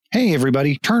Hey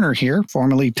everybody, Turner here,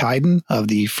 formerly Titan of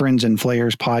the Friends and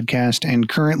Flayers podcast and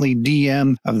currently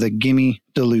DM of the Gimme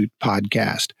the Loot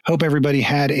podcast. Hope everybody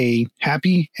had a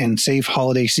happy and safe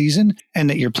holiday season and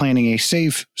that you're planning a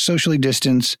safe, socially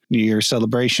distanced New Year's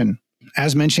celebration.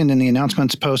 As mentioned in the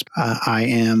announcements post, I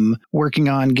am working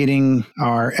on getting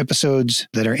our episodes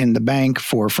that are in the bank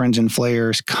for Friends and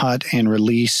Flayers cut and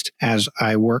released as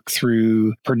I work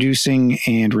through producing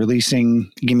and releasing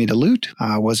Gimme the Loot.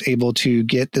 I was able to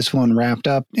get this one wrapped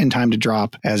up in time to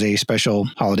drop as a special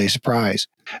holiday surprise.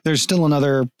 There's still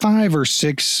another 5 or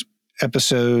 6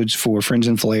 episodes for Friends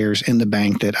and Flayers in the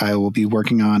bank that I will be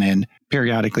working on and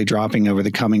periodically dropping over the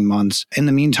coming months. In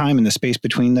the meantime, in the space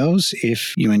between those,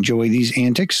 if you enjoy these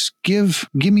antics, give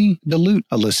Gimme the Loot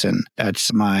a listen.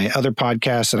 That's my other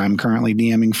podcast that I'm currently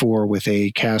DMing for with a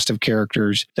cast of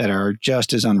characters that are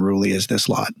just as unruly as this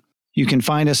lot. You can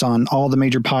find us on all the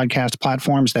major podcast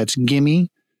platforms. That's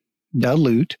Gimme the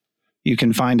Loot. You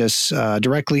can find us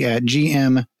directly at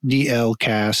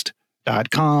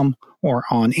gmdlcast.com or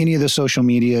on any of the social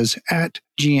medias at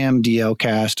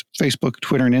GMDLcast, Facebook,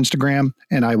 Twitter, and Instagram,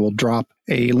 and I will drop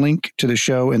a link to the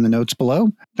show in the notes below.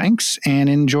 Thanks, and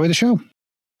enjoy the show.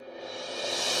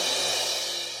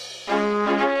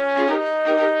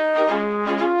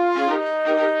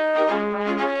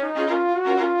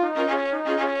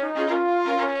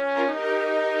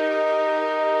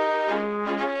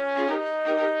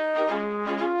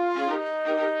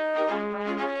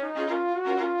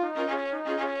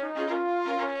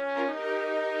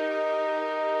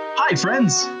 Hi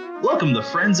friends! Welcome to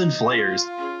Friends and Flayers.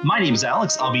 My name is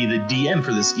Alex, I'll be the DM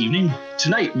for this evening.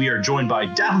 Tonight we are joined by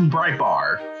Davin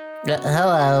Brightbar.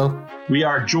 Hello. We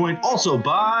are joined also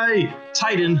by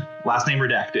Titan, last name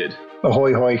redacted.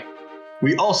 Ahoy hoy.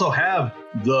 We also have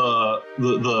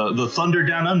the Thunder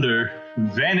Down Under,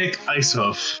 Vanek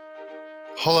Icehoof.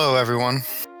 Hello everyone.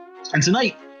 And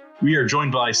tonight we are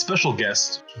joined by special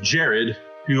guest Jared,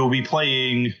 who will be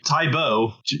playing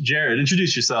Tybo. Jared,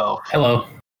 introduce yourself. Hello.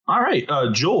 All right,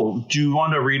 Joel, do you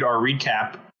want to read our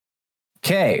recap?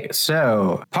 Okay,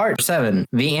 so part 7,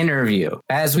 the interview.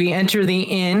 As we enter the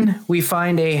inn, we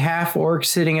find a half-orc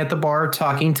sitting at the bar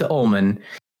talking to Ullman.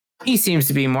 He seems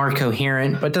to be more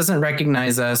coherent, but doesn't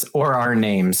recognize us or our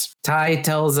names. Ty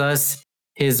tells us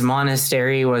his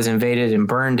monastery was invaded and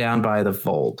burned down by the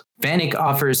Fold. Vanek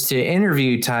offers to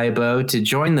interview Tybo to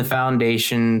join the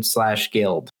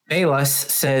Foundation/Guild. Bayless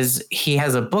says he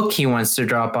has a book he wants to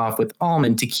drop off with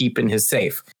Almond to keep in his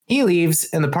safe. He leaves,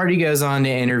 and the party goes on to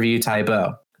interview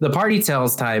Tybo. The party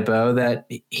tells Tybo that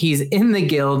he's in the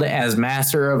guild as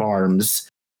Master of Arms.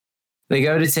 They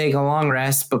go to take a long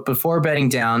rest, but before bedding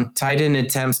down, Titan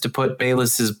attempts to put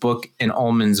Bayless's book in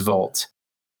Ullman's vault.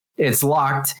 It's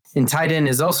locked, and Titan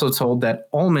is also told that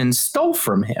Ullman stole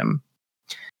from him.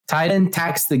 Titan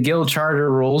tacks the guild charter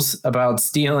rules about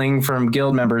stealing from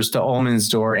guild members to Ullman's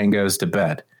door and goes to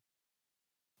bed.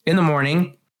 In the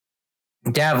morning,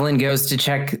 Davlin goes to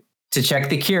check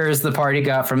the cures the party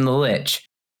got from the Lich.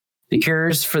 The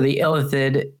cures for the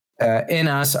Illithid in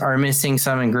us are missing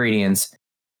some ingredients: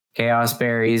 chaos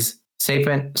berries,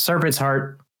 serpent's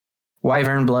heart,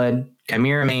 wyvern blood,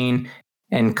 chimera mane,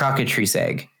 and cockatrice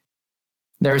egg.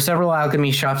 There are several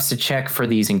alchemy shops to check for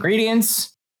these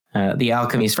ingredients. The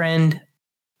Alchemy's Friend,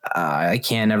 I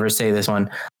can't ever say this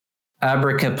one,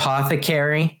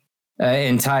 Abracapothecary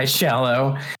in Ty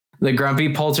Shallow, the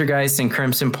Grumpy Poltergeist in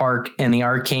Crimson Park, and the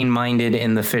Arcane Minded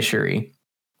in the Fishery.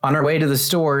 On our way to the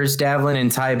stores, Davlin and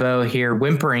Tybo hear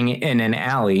whimpering in an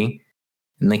alley,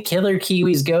 and the killer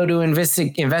Kiwis go to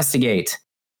investigate.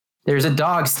 There's a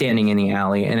dog standing in the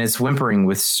alley, and it's whimpering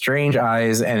with strange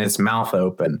eyes and its mouth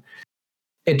open.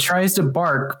 It tries to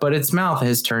bark, but its mouth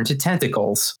has turned to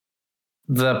tentacles.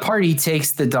 The party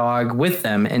takes the dog with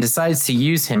them and decides to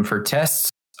use him for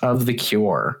tests of the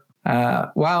cure.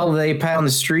 While they pound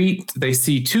the street, they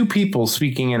see 2 people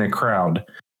speaking in a crowd.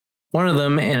 One of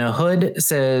them in a hood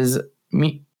says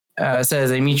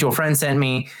a mutual friend sent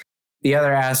me. The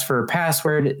other asks for a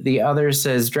password. The other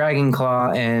says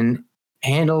Dragonclaw and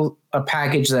handle a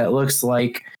package that looks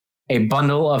like a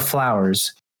bundle of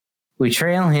flowers. We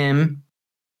trail him,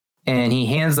 and he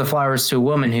hands the flowers to a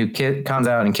woman who comes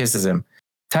out and kisses him.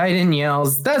 Titan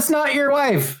yells, "That's not your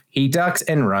wife!" He ducks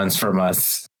and runs from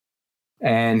us.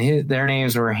 And their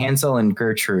names were Hansel and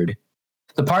Gertrude.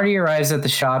 The party arrives at the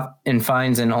shop and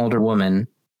finds an older woman,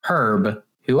 Herb,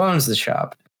 who owns the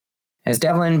shop. As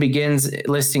Devlin begins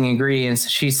listing ingredients,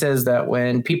 she says that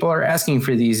when people are asking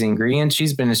for these ingredients,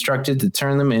 she's been instructed to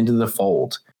turn them into the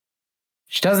Fold.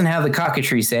 She doesn't have the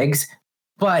cockatrice eggs,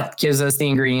 but gives us the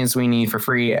ingredients we need for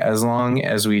free as long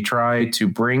as we try to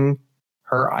bring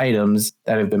her items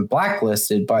that have been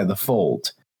blacklisted by the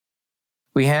Fold.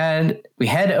 We head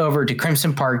over to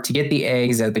Crimson Park to get the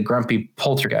eggs at the Grumpy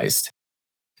Poltergeist.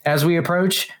 As we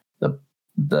approach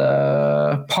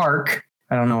the park,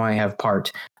 I don't know why I have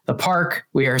part. The park,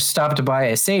 we are stopped by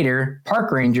a satyr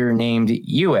park ranger named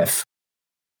Uif.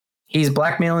 He's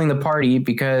blackmailing the party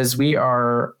because we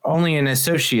are only an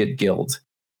associate guild.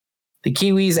 The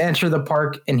Kiwis enter the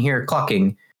park and hear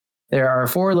clucking. There are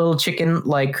 4 little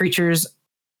chicken-like creatures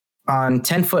on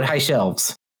 10-foot high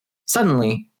shelves.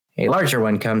 Suddenly, a larger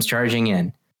one comes charging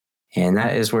in, and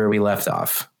that is where we left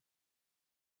off.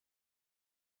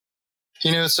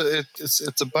 You know, so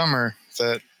it's a bummer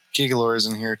that Gigalore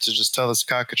isn't here to just tell us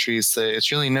cockatrice that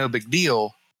it's really no big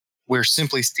deal. We're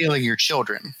simply stealing your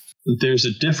children. There's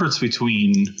a difference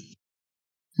between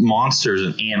monsters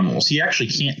and animals. He actually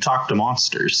can't talk to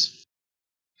monsters.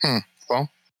 Well,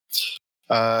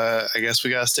 I guess we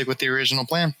gotta stick with the original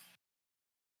plan.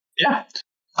 Yeah.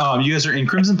 You guys are in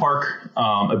Crimson Park.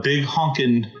 A big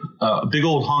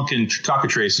old honkin'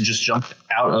 cockatrice just jumped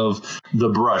out of the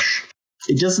brush.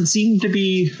 It doesn't seem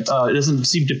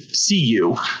to see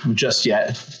you just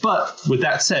yet. But with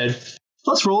that said,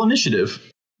 let's roll initiative.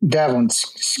 Davlin,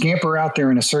 scamper out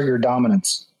there and assert your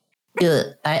dominance.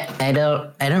 I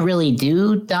don't really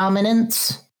do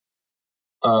dominance.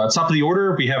 Top of the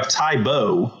order, we have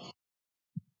Tybo.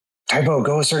 Tybo,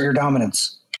 go assert your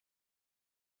dominance.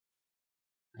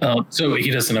 So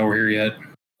he doesn't know we're here yet.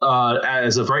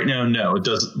 As of right now, no. It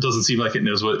doesn't seem like it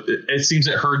knows what. It seems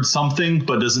it heard something,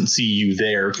 but doesn't see you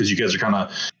there because you guys are kind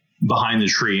of behind the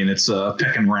tree and it's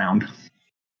pecking around.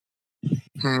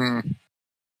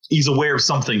 He's aware of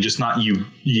something, just not you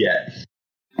yet.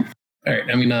 All right,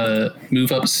 I'm gonna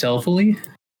move up stealthily.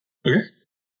 Okay.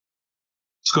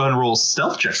 Let's go ahead and roll a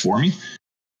stealth check for me.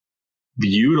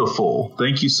 Beautiful.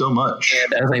 Thank you so much.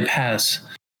 And as I pass,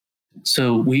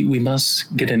 so we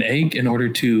must get an egg in order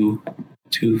to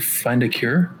find a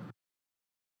cure?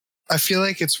 I feel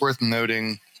like it's worth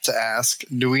noting to ask,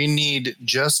 do we need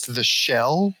just the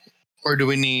shell or do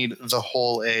we need the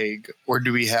whole egg or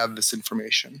do we have this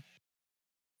information?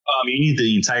 You need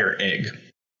the entire egg.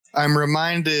 I'm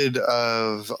reminded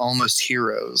of Almost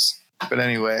Heroes. But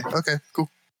anyway, okay, cool.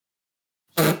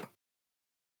 That's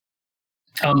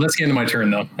the end of my turn,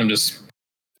 though.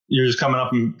 You're just coming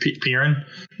up and peering?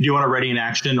 Do you want to ready an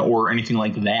action or anything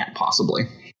like that, possibly?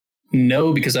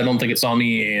 No, because I don't think it's on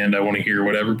me, and I want to hear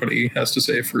what everybody has to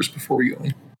say first before we go.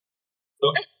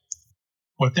 Okay.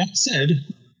 With that said,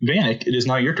 Vanek, it is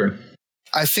now your turn.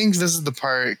 I think this is the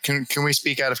part. Can we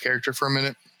speak out of character for a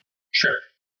minute? Sure.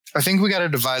 I think we got to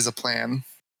devise a plan.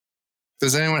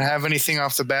 Does anyone have anything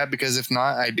off the bat? Because if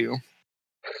not, I do.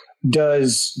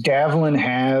 Does Davlin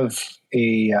have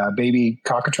a baby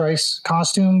cockatrice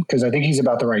costume? Because I think he's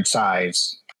about the right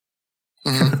size.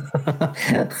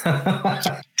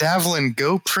 Davlin,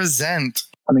 go present.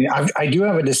 I mean, I do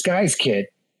have a disguise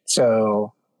kit.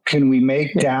 So can we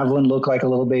make Davlin look like a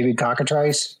little baby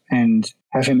cockatrice and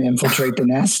have him infiltrate the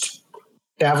nest?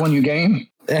 Davlin, you game?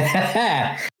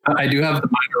 I do have the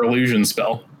minor illusion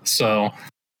spell, so.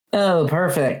 Oh,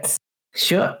 perfect.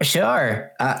 Sure.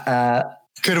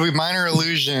 Could we minor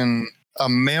illusion a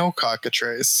male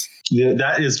cockatrice? Yeah,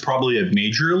 that is probably a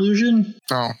major illusion.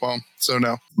 Oh, well, so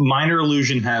no. Minor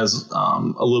illusion has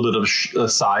a little bit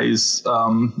of size.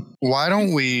 Why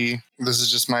don't we, this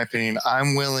is just my opinion,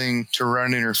 I'm willing to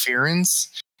run interference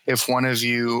if one of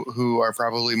you who are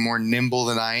probably more nimble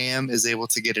than I am is able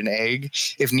to get an egg.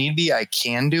 If need be, I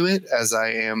can do it as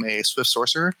I am a swift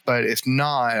sorcerer. But if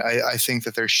not, I think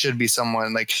that there should be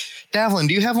someone like Davlin.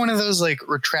 Do you have one of those like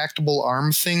retractable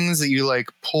arm things that you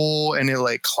like pull and it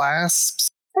like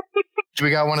clasps? Do we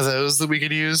got one of those that we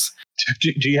could use?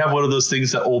 Do you have one of those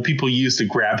things that old people use to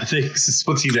grab things? Is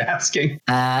what he's asking.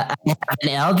 I have an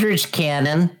Eldritch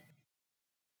Cannon.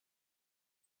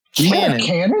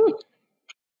 Cannon?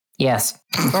 Yes.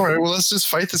 All right, well, let's just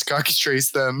fight this cockatrice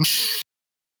then.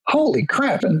 Holy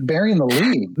crap, and burying the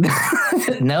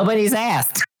lead. Nobody's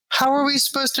asked. How are we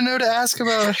supposed to know to ask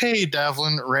about, hey,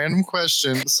 Davlin, random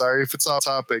question. Sorry if it's off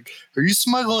topic. Are you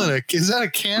smuggling is that a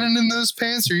cannon in those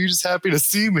pants, or are you just happy to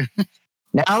see me?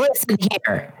 Now listen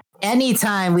here.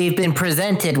 Anytime we've been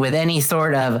presented with any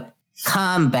sort of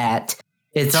combat,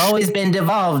 it's always been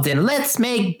devolved in let's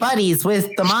make buddies with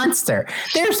the monster.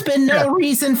 There's been no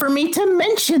reason for me to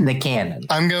mention the cannon.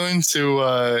 I'm going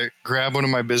to grab one of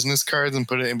my business cards and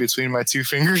put it in between my two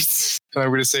fingers. And I'm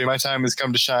going to say my time has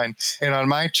come to shine. And on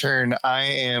my turn, I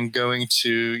am going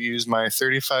to use my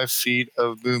 35 feet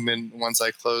of movement once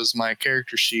I close my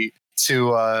character sheet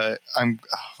to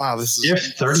wow, this is... You have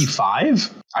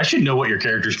 35? I should know what your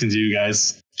characters can do,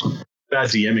 guys.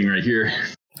 That's DMing right here.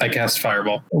 I cast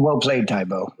Fireball. Well played,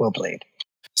 Tybo. Well played.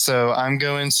 So I'm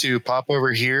going to pop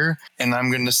over here and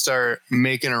I'm going to start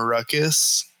making a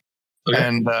ruckus. Okay.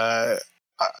 And I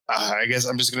guess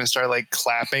I'm just going to start like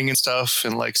clapping and stuff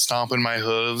and like stomping my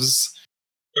hooves.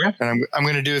 Okay. And I'm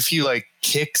going to do a few like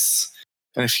kicks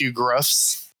and a few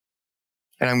gruffs.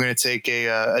 And I'm going to take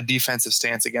a defensive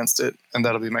stance against it. And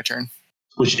that'll be my turn.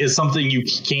 Which is something you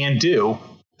can do.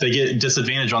 They get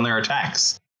disadvantage on their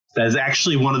attacks. That is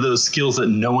actually one of those skills that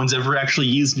no one's ever actually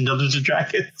used in Dungeons and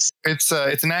Dragons. It's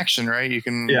an action, right? You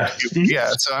can. Yeah.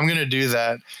 Yeah. So I'm going to do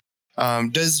that.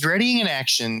 Does readying an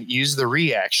action use the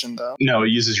reaction though? No, it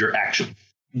uses your action.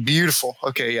 Beautiful.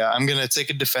 Okay, yeah. I'm going to take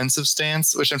a defensive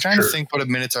stance, which I'm trying to think what a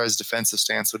Minotaur's defensive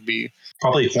stance would be.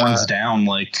 Probably horns down,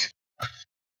 like.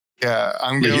 Yeah,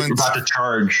 I'm You're going about to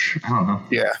charge. I don't know.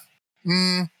 Yeah.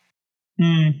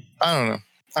 I don't know.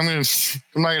 I'm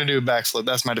not gonna do a backflip.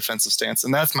 That's my defensive stance,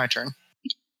 and that's my turn.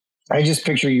 I just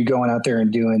picture you going out there and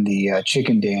doing the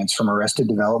chicken dance from Arrested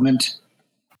Development.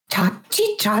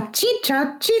 Cha-chi, cha-chi,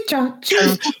 cha-chi,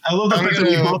 cha-chi. I love the fact that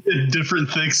we both did different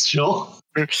things, Jill.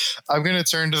 I'm gonna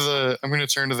turn to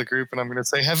the group and I'm gonna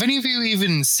say, have any of you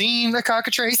even seen a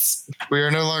cockatrice? We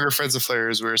are no longer Friends of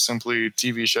Flares. We're simply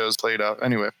TV shows played out.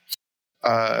 Anyway,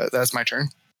 that's my turn.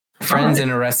 Friends in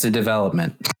Arrested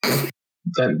Development.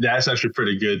 That's actually a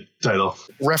pretty good title.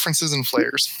 References and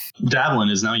flares.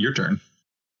 Davlin, is now your turn.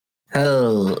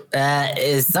 Oh,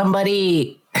 is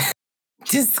somebody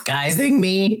disguising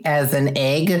me as an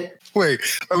egg? Wait,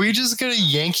 are we just gonna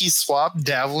Yankee swap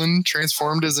Davlin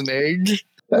transformed as an egg?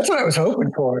 That's what I was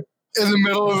hoping for. In the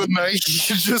middle of the night, he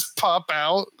can just pop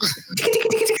out.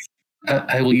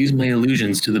 I will use my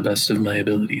illusions to the best of my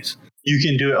abilities. You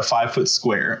can do it a 5 foot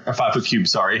square, a 5 foot cube,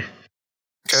 sorry.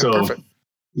 Okay, perfect.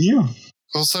 Yeah.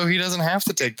 Well, so he doesn't have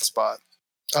to take the spot.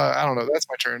 I don't know. That's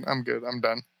my turn. I'm good. I'm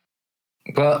done.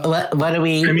 Well, what do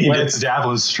we... I mean, it's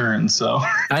Davlin's turn, so.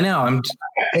 I know.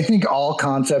 I think all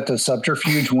concept of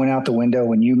subterfuge went out the window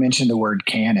when you mentioned the word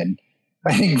cannon.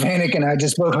 I think Vanek and I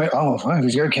just both went, oh, fine,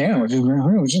 he's got a cannon.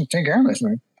 We'll just take care of this,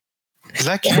 man. Is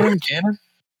that cannon?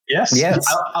 Yes. Yes.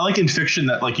 I like in fiction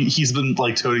that like he's been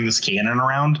like toting this cannon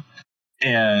around.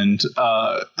 And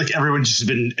like everyone's just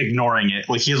been ignoring it.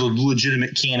 Like he has a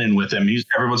legitimate cannon with him.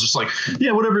 Everyone's just like, yeah,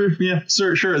 whatever, yeah,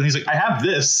 sure. And he's like, I have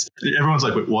this. And everyone's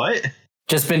like, wait, what?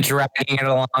 Just been dragging it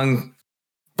along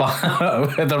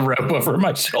with a rope over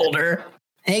my shoulder.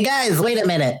 Hey guys, wait a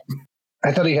minute.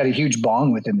 I thought he had a huge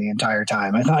bong with him the entire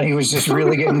time. I thought he was just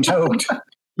really getting towed.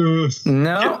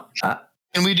 No.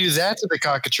 Can we do that to the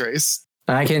cockatrice?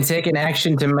 I can take an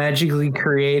action to magically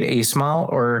create a small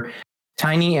or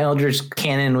tiny eldritch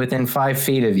cannon within 5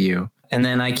 feet of you. And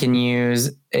then I can use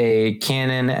a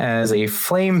cannon as a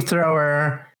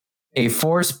flamethrower, a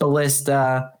force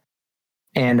ballista,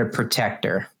 and a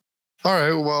protector. All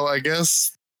right. Well, I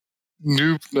guess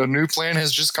the new plan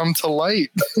has just come to light.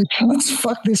 Let's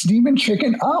fuck this demon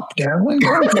chicken up, Davlin.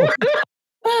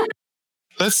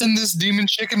 Let's send this demon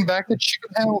chicken back to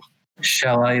chicken hell.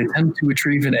 Shall I attempt to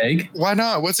retrieve an egg? Why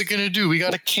not? What's it going to do? We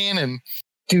got a cannon.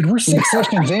 Dude, we're 6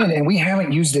 sessions in and we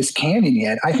haven't used this cannon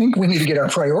yet. I think we need to get our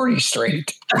priorities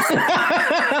straight.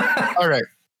 All right.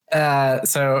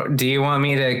 So do you want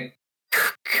me to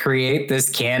create this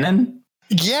cannon?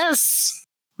 Yes,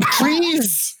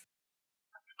 please.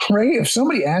 Ray, if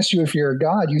somebody asks you if you're a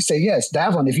god, you say yes.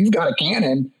 Davlin, if you've got a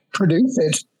cannon, produce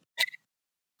it.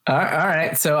 All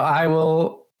right. So I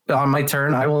will, on my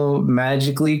turn, I will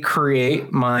magically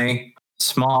create my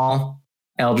small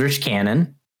eldritch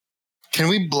cannon. Can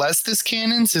we bless this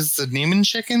cannon since it's a demon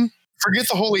chicken? Forget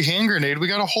the holy hand grenade. We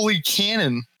got a holy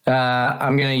cannon.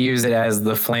 I'm going to use it as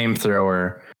the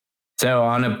flamethrower. So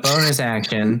on a bonus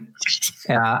action,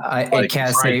 it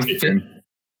casts a... Fried chicken.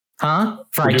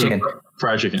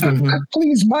 Fried chicken. Mm-hmm.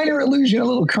 Please, minor illusion, a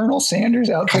little Colonel Sanders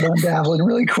outfit on Davlin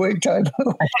really quick, Tybo.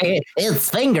 It's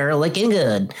finger looking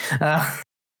good.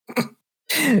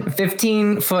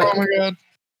 15-foot Oh my God.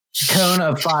 cone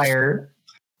of fire.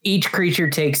 Each creature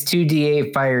takes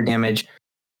 2d8 fire damage,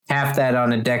 half that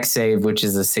on a dex save, which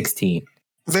is a 16.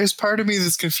 There's part of me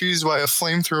that's confused why a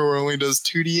flamethrower only does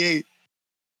 2d8.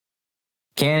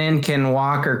 Cannon can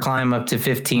walk or climb up to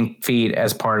 15 feet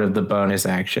as part of the bonus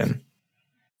action.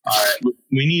 All right.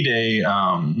 We need a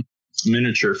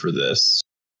miniature for this.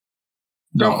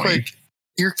 Real quick,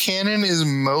 your cannon is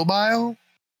mobile?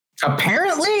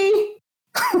 Apparently.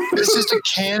 It's just a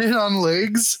cannon on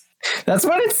legs? That's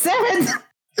what it said.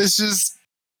 It's just,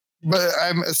 but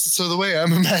so the way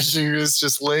I'm imagining it is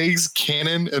just legs,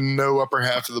 cannon, and no upper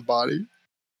half of the body.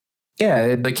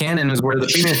 Yeah, the cannon is where the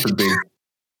penis would be.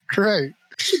 Correct.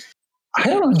 I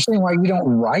don't understand why you don't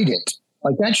write it.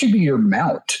 Like that should be your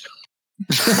mount.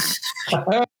 That's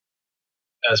a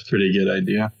pretty good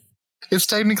idea. It's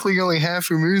technically only half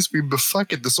your move speed, but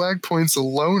fuck it, the swag points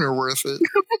alone are worth it.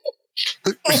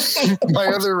 My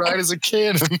other ride is a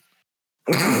cannon.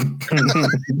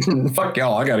 Fuck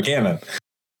y'all, I got a cannon.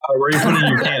 Where are you putting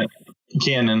your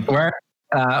cannon? Where?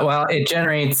 Well, it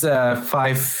generates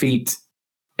 5 feet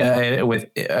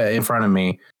in front of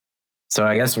me. So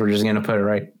I guess we're just gonna put it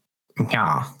right.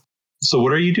 Yeah. So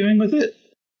what are you doing with it?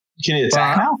 Can it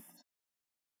attack now?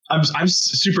 I'm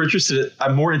super interested.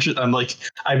 I'm more interested. I'm like,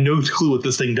 I have no clue what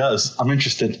this thing does. I'm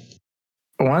interested.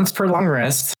 Once per long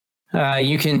rest,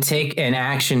 you can take an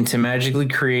action to magically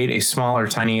create a smaller,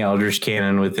 tiny Eldritch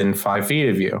cannon within 5 feet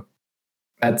of you.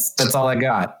 That's all I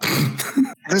got.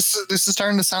 This is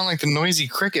starting to sound like the noisy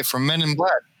cricket from Men in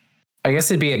Black. I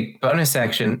guess it'd be a bonus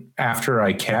action after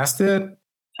I cast it.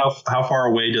 How far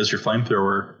away does your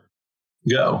flamethrower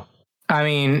go? I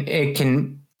mean,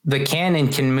 the cannon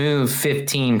can move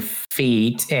 15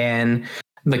 feet, and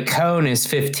the cone is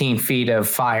 15 feet of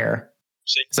fire.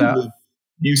 So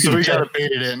we gotta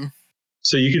bait it in.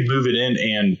 So you could move it in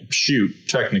and shoot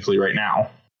technically right now.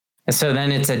 So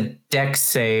then it's a dex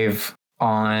save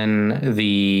on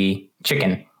the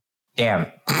chicken. Damn.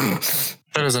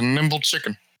 That is a nimble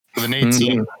chicken with an 18.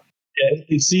 Mm-hmm. Yeah,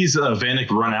 it sees Vanek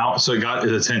run out, so it got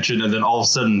his attention, and then all of a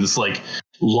sudden this like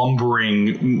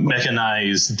lumbering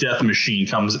mechanized death machine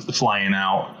comes flying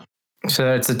out.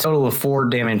 So it's a total of 4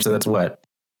 damage. So that's what?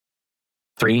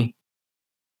 3?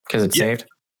 Because it's saved?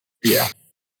 Yeah.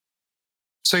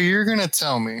 So you're going to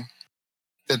tell me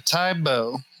that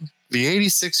Tybo, the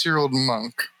 86-year-old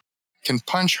monk, can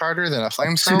punch harder than a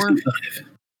flamethrower?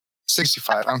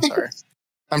 65. I'm sorry.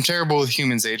 I'm terrible with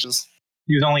humans' ages.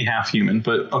 He was only half human,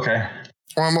 but okay.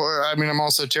 Well, I'm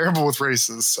also terrible with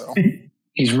races, so.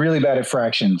 He's really bad at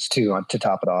fractions, too, to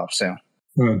top it off, so.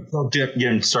 I'll get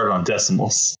him started on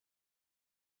decimals.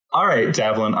 All right,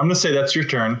 Davlin, I'm going to say that's your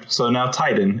turn. So now,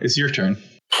 Titan, it's your turn.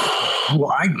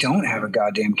 Well, I don't have a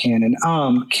goddamn cannon.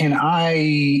 Can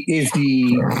I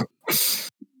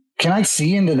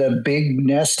see into the big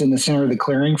nest in the center of the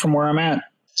clearing from where I'm at?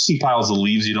 See piles of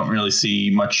leaves. You don't really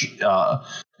see much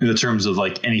in the terms of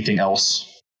like anything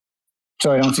else.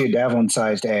 So I don't see a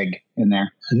Davlin-sized egg in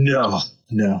there. No.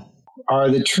 Are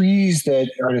the trees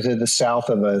that are to the south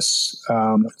of us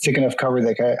thick enough cover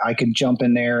that I could jump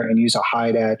in there and use a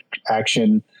hide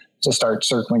action to start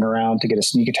circling around to get a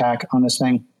sneak attack on this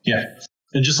thing? Yeah.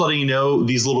 And just letting you know,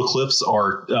 these little cliffs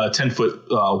are 10-foot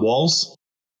walls.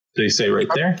 They say right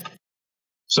there.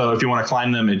 So if you want to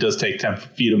climb them, it does take 10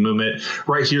 feet of movement.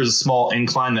 Right here is a small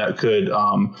incline that could,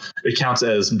 it counts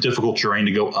as difficult terrain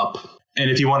to go up. And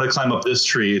if you want to climb up this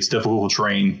tree, it's difficult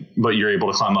terrain, but you're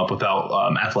able to climb up without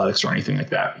athletics or anything like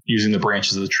that, using the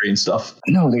branches of the tree and stuff.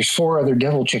 No, there's 4 other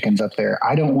devil chickens up there.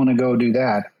 I don't want to go do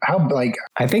that.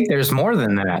 I think there's more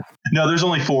than that. No, there's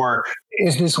only 4.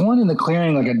 Is this one in the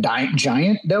clearing like a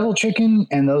giant devil chicken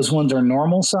and those ones are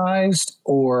normal sized,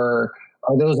 or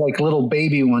are those like little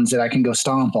baby ones that I can go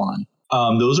stomp on?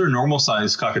 Those are normal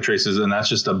sized cockatrices, and that's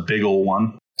just a big old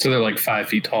one. So they're like 5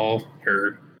 feet tall,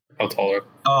 or how tall are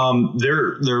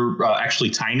they're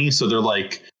actually tiny, so they're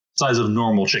like size of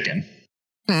normal chicken.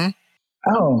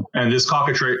 Mm-hmm. Oh. And this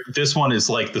cockatrice, this one is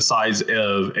like the size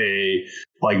of a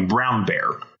like brown bear.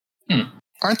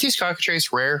 Aren't these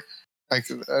cockatrices rare? Like,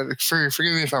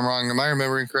 forgive me if I'm wrong. Am I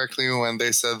remembering correctly when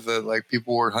they said that like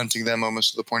people were hunting them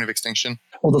almost to the point of extinction?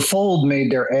 Well, the fold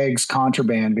made their eggs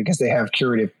contraband because they have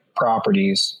curative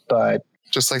properties, but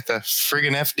just like the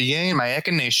friggin' FDA and my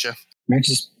echinacea. They're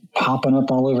just popping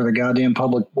up all over the goddamn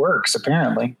public works,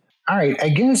 apparently. All right, I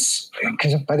guess,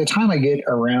 because by the time I get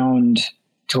around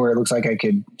to where it looks like I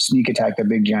could sneak attack the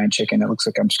big giant chicken, it looks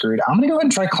like I'm screwed. I'm going to go ahead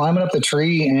and try climbing up the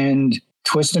tree and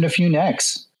twisting a few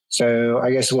necks. So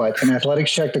I guess what? An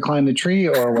athletics check to climb the tree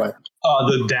or what?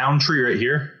 The down tree right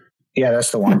here. Yeah,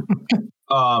 that's the one.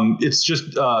 It's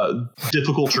just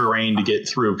difficult terrain to get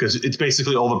through because it's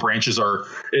basically all the branches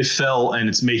it fell and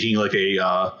it's making like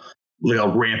a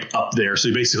ramp up there.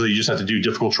 So basically you just have to do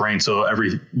difficult terrain. So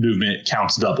every movement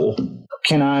counts double.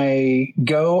 Can I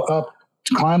go up,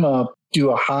 climb up, do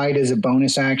a hide as a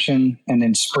bonus action, and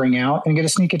then spring out and get a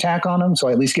sneak attack on them? So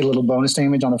I at least get a little bonus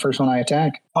damage on the first one I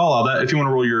attack. I'll allow that. If you want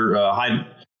to roll your hide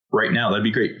right now, that'd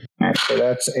be great. All right, so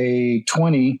that's a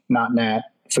 20, not nat,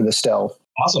 for the stealth.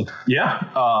 Awesome. Yeah.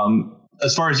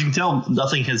 As far as you can tell,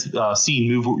 nothing has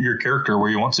seen move your character where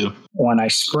you want to. When I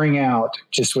spring out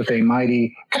just with a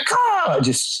mighty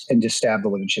just stab the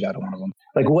living shit out of one of them.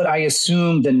 Like what I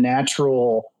assume the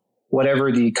natural,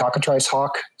 whatever the cockatrice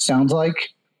hawk sounds like,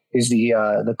 is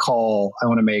the call I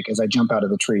want to make as I jump out of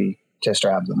the tree to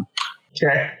stab them.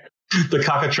 Okay. The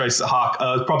cockatrice hawk,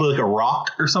 probably like a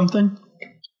rock or something.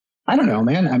 I don't know,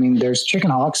 man. I mean, there's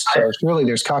chicken hawks, so surely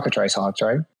there's cockatrice hawks,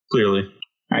 right? Clearly.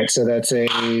 All right, so that's a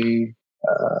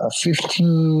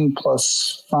 15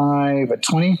 plus 5, a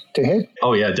 20 to hit.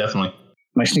 Oh, yeah, definitely.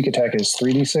 My sneak attack is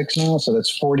 3d6 now, so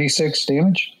that's 46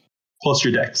 damage. Plus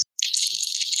your dex.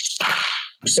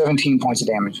 17 points of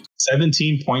damage.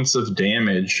 17 points of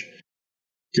damage.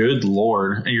 Good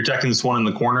lord. And you're attacking this one in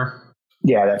the corner?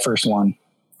 Yeah, that first one.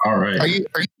 All right. Are you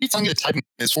telling me the Titan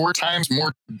is 4 times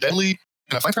more deadly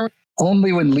than a flamethrower?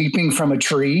 Only when leaping from a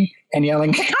tree and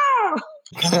yelling,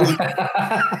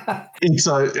 It's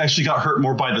actually got hurt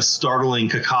more by the startling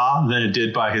caca than it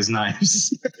did by his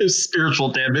knives. His spiritual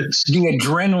damage. the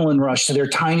adrenaline rush to their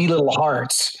tiny little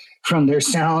hearts from their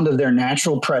sound of their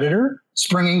natural predator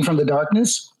springing from the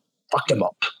darkness fucked them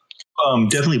up.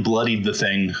 Definitely bloodied the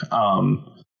thing.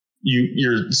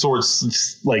 Your sword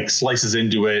slices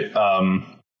into it,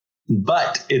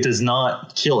 but it does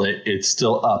not kill it. It's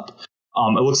still up.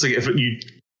 It looks like if you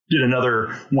did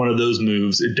another one of those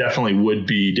moves, it definitely would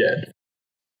be dead.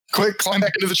 Quick, climb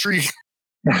back into the tree.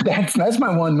 That's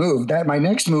my one move. My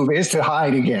next move is to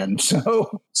hide again.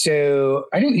 So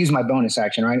I didn't use my bonus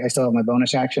action, right? I still have my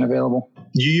bonus action available.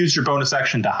 You use your bonus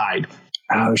action to hide.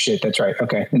 Oh shit, that's right.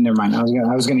 Okay, then never mind. I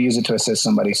was gonna use it to assist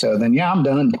somebody. So then, yeah, I'm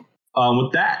done.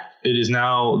 With that, it is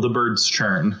now the bird's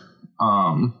turn.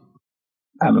 I'm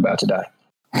about to die.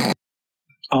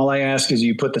 All I ask is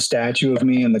you put the statue of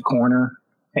me in the corner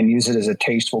and use it as a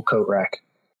tasteful coat rack.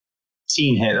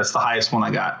 16 hit. That's the highest one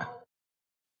I got.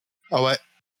 Oh, what?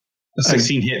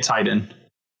 16 hit Titan.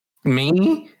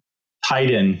 Me?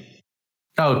 Titan.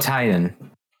 Oh, Titan.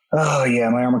 Oh yeah,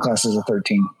 my armor class is a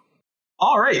 13.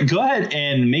 All right, go ahead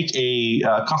and make a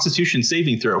Constitution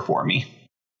saving throw for me.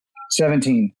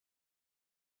 17.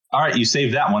 All right, you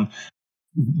saved that one.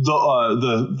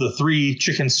 The 3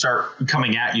 chickens start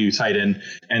coming at you, Titan,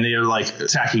 and they are like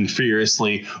attacking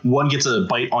furiously. One gets a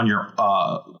bite on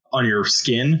your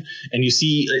skin, and you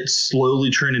see it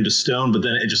slowly turn into stone, but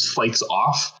then it just flakes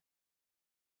off.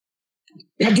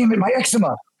 God damn it, my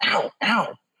eczema! Ow,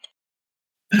 ow!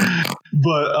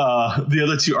 But the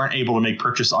other 2 aren't able to make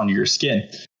purchase onto your skin,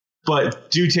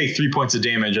 but do take 3 points of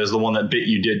damage as the one that bit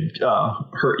you did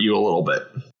hurt you a little bit.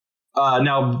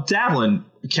 Now, Davlin,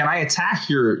 can I attack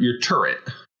your turret?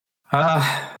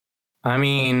 I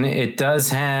mean, it does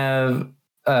have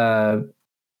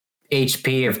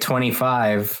HP of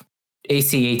 25,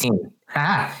 AC 18.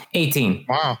 18.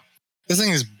 Wow. This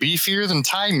thing is beefier than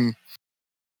Titan.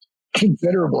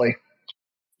 Considerably.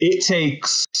 It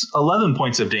takes 11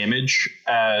 points of damage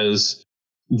as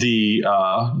the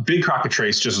big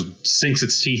cockatrice just sinks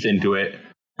its teeth into it,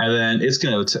 and then it's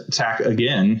going to attack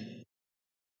again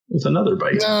with another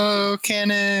bite. No,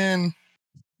 cannon.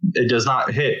 It does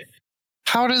not hit.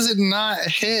 How does it not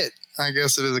hit? I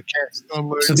guess it is a cat.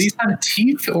 So these have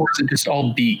teeth, or is it just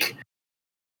all beak?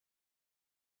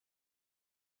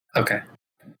 Okay.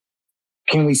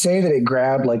 Can we say that it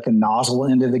grabbed like the nozzle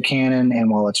end of the cannon, and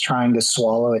while it's trying to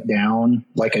swallow it down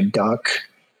like a duck,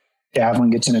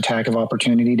 Davlin gets an attack of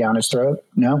opportunity down his throat?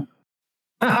 No?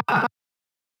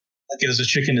 Because a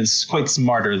chicken is quite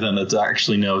smarter than a duck.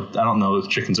 Actually, no, I don't know if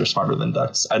chickens are smarter than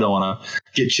ducks. I don't want to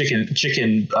get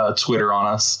chicken Twitter on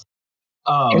us.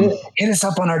 Hit us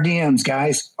up on our DMs,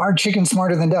 guys. Are chickens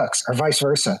smarter than ducks, or vice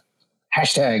versa?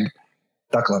 Hashtag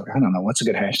duck lover. I don't know. What's a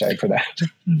good hashtag for that?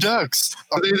 Ducks.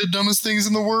 Are they the dumbest things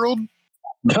in the world?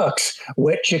 Ducks,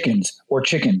 wet chickens, or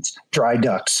chickens, dry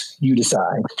ducks. You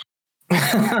decide.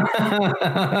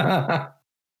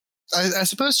 I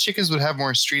suppose chickens would have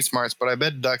more street smarts, but I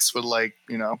bet ducks would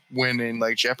win in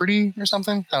Jeopardy or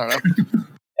something. I don't know.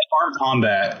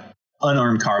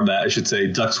 Unarmed combat, I should say,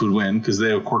 ducks would win because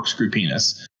they have a corkscrew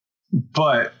penis.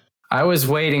 But I was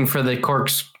waiting for the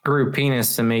corkscrew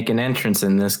penis to make an entrance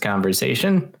in this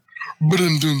conversation.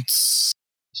 It's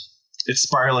it's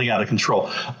spiraling out of control.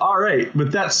 All right.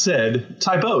 With that said,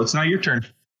 Tybo, it's now your turn.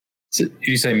 So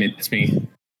you say it's me?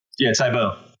 Yeah,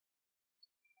 Tybo.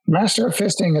 Master of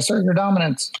fisting, assert your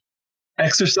dominance.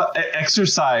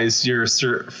 Exercise your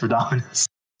assert for dominance.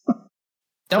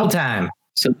 Double time.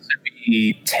 So this would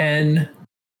be 10.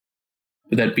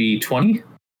 Would that be 20?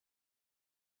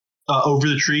 Over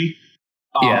the tree?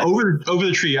 Yeah. Over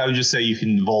the tree, I would just say you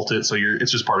can vault it, so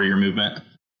it's just part of your movement.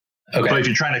 Okay. But if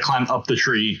you're trying to climb up the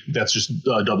tree, that's just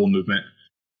double movement.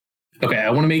 Okay, I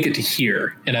want to make it to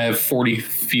here, and I have 40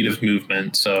 feet of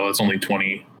movement, so it's only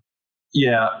 20.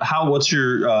 Yeah. What's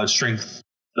your strength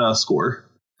score?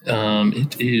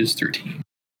 It is 13.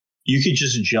 You could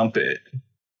just jump it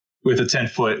with a 10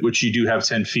 foot, which you do have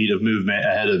 10 feet of movement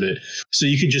ahead of it. So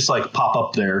you could just pop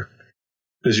up there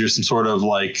because you're some sort of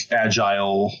like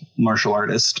agile martial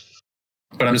artist.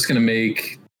 But I'm just going to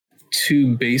make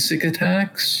 2 basic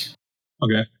attacks.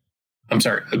 Okay. I'm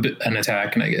sorry, an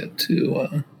attack, and I get to... all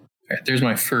right, there's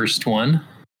my first one.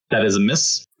 That is a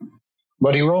miss.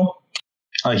 What do you roll?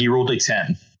 He rolled a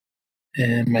 10.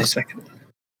 And my second one.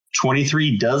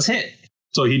 23 does hit.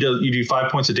 So you do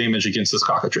 5 points of damage against this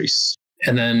cockatrice.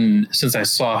 And then since I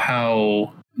saw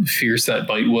how fierce that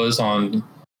bite was on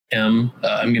him,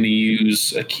 I'm going to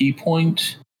use a key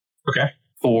point. Okay.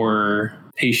 For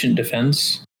patient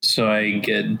defense. So I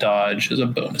get dodge as a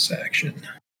bonus action.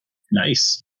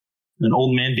 Nice. An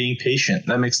old man being patient.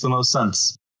 That makes the most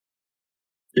sense.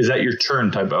 Is that your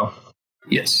turn, Tybo?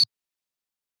 Yes.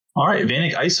 All right,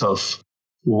 Vanek Icehoof.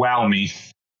 Wow me.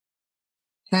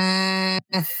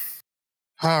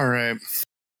 All right.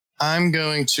 I'm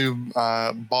going to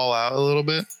ball out a little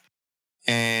bit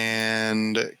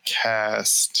and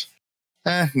cast...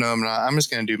 no, I'm not. I'm just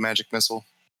going to do Magic Missile.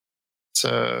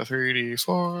 So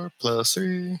 3d4 plus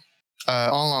 3.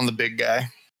 All on the big guy.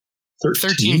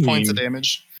 13 points of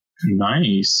damage.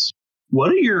 Nice. What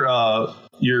do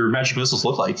your magic missiles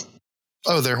look like?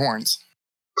 Oh, they're horns.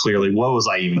 Clearly. What was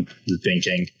I even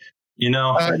thinking?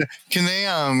 Can they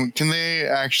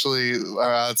actually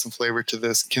add some flavor to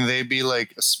this? Can they be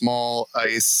like a small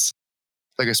ice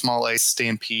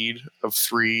stampede of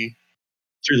 3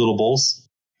 little bowls?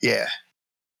 Yeah.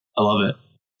 I love it.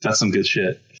 That's some good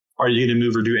shit. Are you going to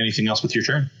move or do anything else with your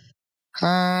turn?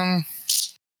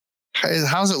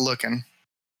 How's it looking?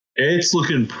 It's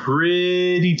looking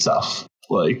pretty tough.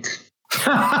 Like,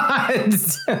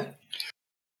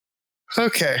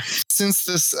 okay. Since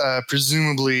this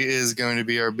presumably is going to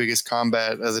be our biggest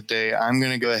combat of the day, I'm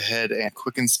going to go ahead and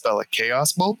quicken spell a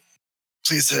Chaos Bolt.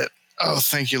 Please hit. Oh,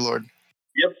 thank you, Lord.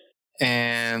 Yep.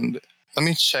 And let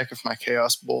me check if my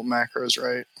Chaos Bolt macro is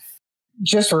right.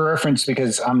 Just for reference,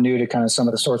 because I'm new to kind of some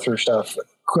of the sorcerer stuff,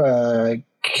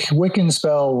 Wiccan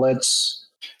spell lets...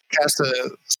 Cast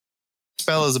a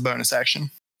spell as a bonus action.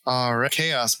 All right.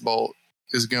 Chaos Bolt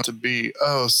is going to be,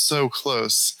 so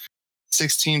close.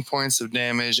 16 points of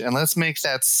damage, and let's make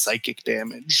that psychic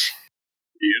damage.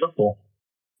 Beautiful.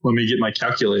 Let me get my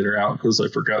calculator out because I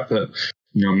forgot that,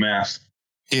 math.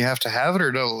 Do you have to have it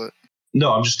or double it?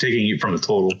 No, I'm just taking it from the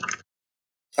total.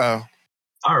 Oh.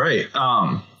 All right.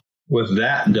 With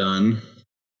that done.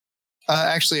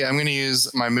 Actually, I'm going to use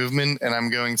my movement, and I'm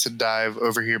going to dive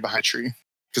over here behind a tree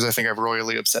because I think I've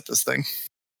royally upset this thing.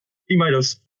 He might have.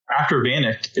 After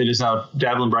Vanek, it is now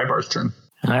Davlin Brybar's turn.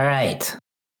 All right.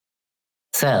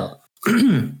 So,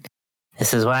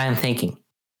 this is what I'm thinking.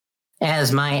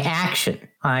 As my action,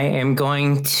 I'm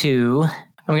going to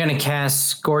cast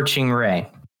Scorching Ray.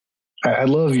 I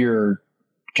love your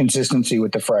consistency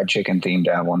with the fried chicken theme,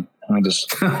 Davlin.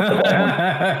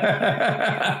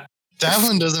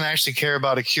 Davlin doesn't actually care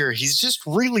about a cure. He's just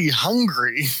really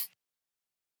hungry.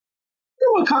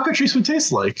 What cockatrice would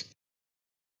taste like?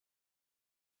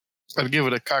 I'd give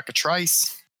it a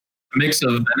cockatrice. A mix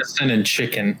of venison and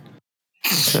chicken.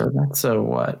 So that's a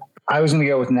what? I was going to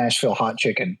go with Nashville hot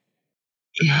chicken.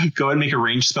 Go ahead and make a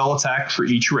ranged spell attack for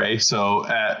each ray. So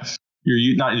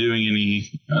you're not doing any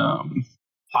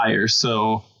higher.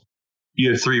 So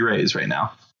you have 3 rays right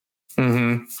now.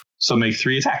 Mm-hmm. So make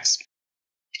 3 attacks.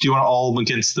 Do you want to all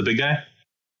against the big guy?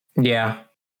 Yeah.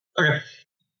 Okay.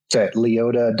 Is that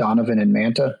Leota, Donovan, and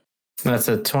Manta? That's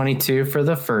a 22 for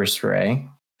the first ray.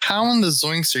 How in the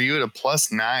zoinks are you at a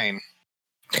 +9?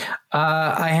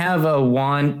 I have a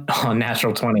wand. Oh,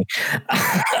 natural 20.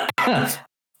 I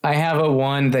have a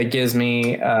wand that gives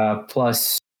me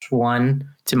 +1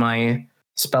 to my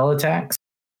spell attacks.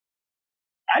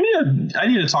 I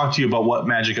need to talk to you about what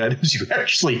magic items you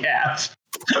actually have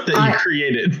that you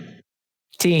created.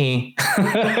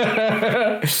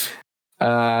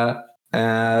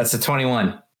 That's a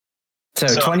 21. So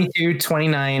 22,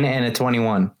 29, and a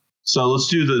 21. So let's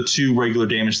do the 2 regular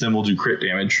damage, then we'll do crit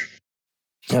damage.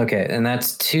 Okay, and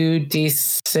that's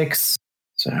 2d6.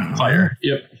 So Fire.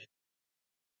 Yep.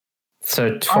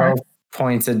 So 12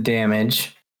 points of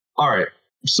damage. All right.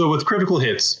 So with critical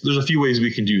hits, there's a few ways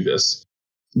we can do this.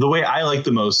 The way I like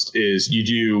the most is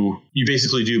you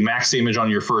basically do max damage on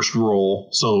your first roll.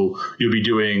 So you'll be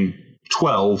doing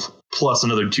 12 plus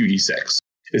another 2d6.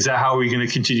 Is that how we're going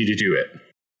to continue to do it?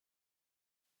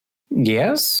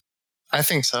 Yes. I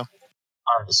think so. All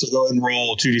right. So go ahead and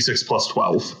roll 2d6 plus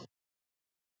 12.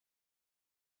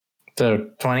 So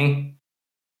 20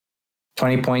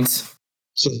 points.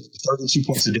 So 32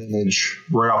 points of damage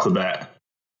right off the bat.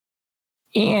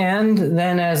 And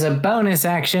then as a bonus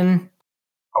action.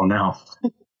 Oh, no.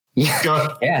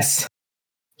 Yeah.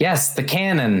 Yes, the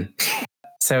cannon.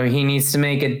 So he needs to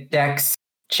make a dex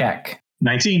check.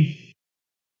 19.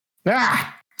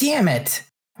 Ah, damn it.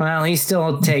 Well, he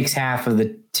still takes half of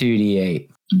the 2d8.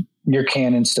 Your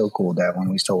cannon's still cool, Devlin.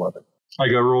 We still love it. I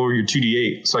got to roll your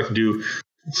 2d8 so I can do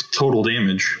total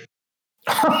damage.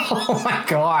 Oh my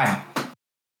god.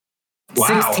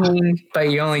 Wow. 16, but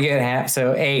you only get half,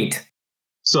 so 8.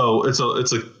 So it's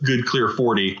a good clear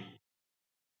 40.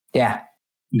 Yeah.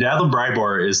 Davlin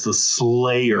Brybar is the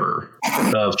slayer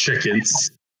of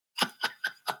chickens.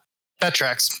 That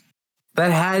tracks.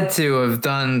 That had to have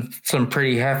done some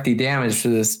pretty hefty damage to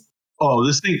this. Oh,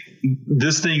 this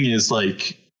thing is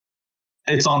like,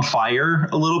 it's on fire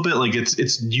a little bit. Like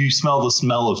it's you smell the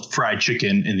smell of fried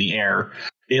chicken in the air.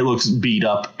 It looks beat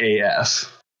up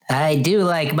AF. I do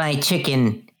like my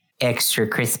chicken extra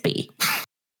crispy.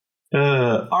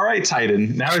 All right,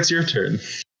 Titan. Now it's your turn.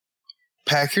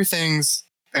 Pack your things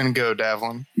and go,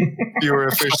 Davlin. You were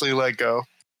officially let go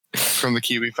from the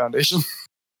Kiwi Foundation.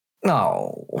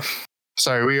 Oh.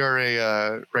 Sorry, we are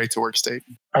a right-to-work state.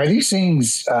 Are these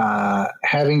things,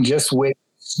 having just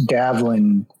witnessed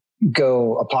Davlin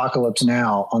go apocalypse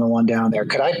now on the one down there,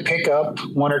 could I pick up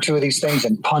one or two of these things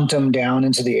and punt them down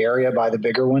into the area by the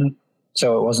bigger one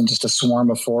so it wasn't just a swarm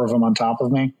of 4 of them on top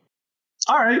of me?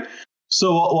 All right.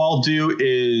 So what I'll do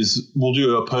is we'll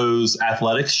do a opposed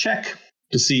athletics check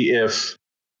to see if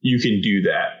you can do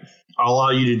that. I'll allow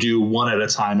you to do one at a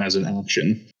time as an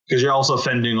action because you're also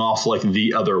fending off like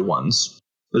the other ones.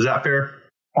 Is that fair?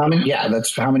 Yeah,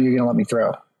 that's how many are you going to let me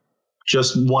throw?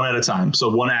 Just one at a time. So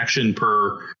one action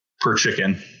per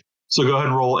chicken. So go ahead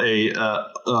and roll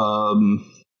an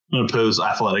opposed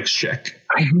athletics check.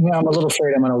 I'm a little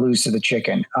afraid I'm going to lose to the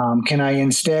chicken. Can I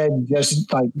instead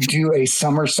just like do a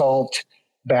somersault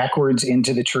backwards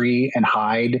into the tree and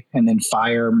hide and then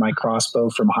fire my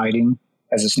crossbow from hiding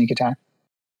as a sneak attack?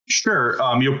 Sure.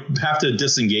 You'll have to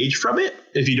disengage from it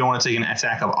if you don't want to take an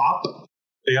attack of op.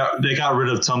 They got rid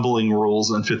of tumbling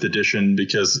rules in 5th edition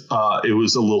because it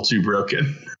was a little too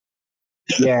broken.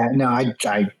 Yeah, no, I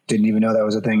didn't even know that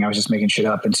was a thing. I was just making shit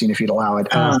up and seeing if you'd allow it.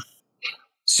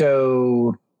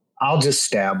 So I'll just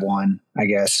stab one, I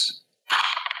guess.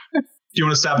 Do you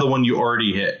want to stab the one you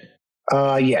already hit?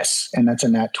 Yes, and that's a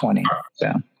nat 20.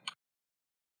 So.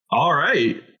 All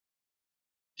right.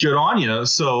 Good on you.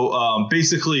 So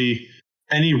basically,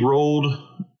 any rolled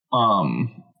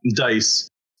dice,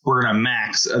 we're going to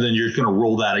max, and then you're going to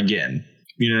roll that again.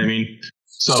 You know what I mean?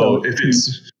 So if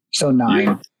it's... So 9.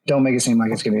 Yeah. Don't make it seem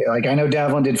like it's going to be... Like, I know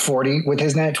Davlin did 40 with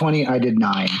his nat 20. I did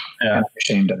 9. Yeah. I'm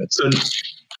ashamed of it. So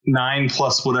 9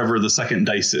 plus whatever the second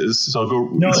dice is. So go...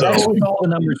 No, that's with all the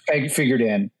numbers figured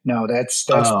in. No, that's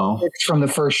 6 from the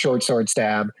first short sword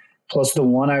stab, plus the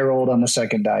 1 I rolled on the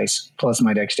second dice, plus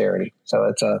my dexterity. So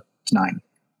it's 9.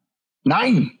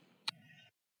 9!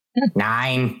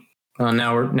 9. Well,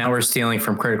 now we're stealing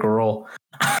from Critical Role.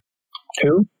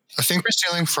 Who? I think we're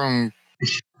stealing from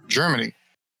Germany.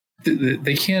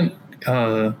 They can't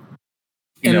copyright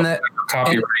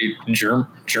German,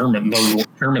 the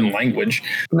German language.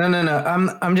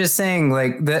 No. I'm just saying,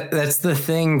 like, that's the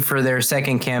thing for their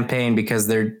second campaign because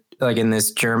they're like in this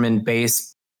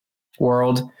German-based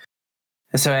world.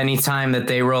 So anytime that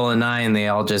they roll a 9, they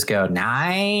all just go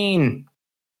 9.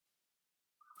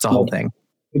 It's a whole thing.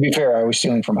 To be fair, I was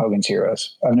stealing from Hogan's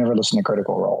Heroes. I've never listened to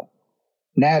Critical Role.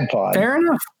 NADPOD, Fair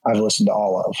enough. I've listened to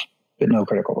all of, but no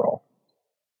Critical Role.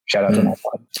 Shout out to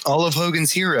NADPOD. All of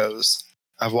Hogan's Heroes.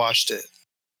 I've watched it.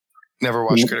 Never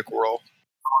watched Critical Role.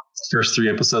 First 3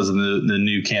 episodes of the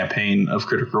new campaign of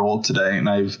Critical Role today, and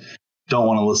I don't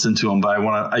want to listen to them, but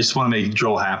I just want to make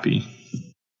Joel happy.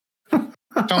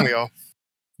 Don't we all?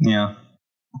 Yeah.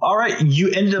 All right. You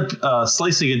ended up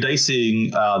slicing and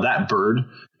dicing that bird,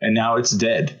 and now it's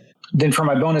dead. Then for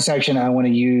my bonus action, I want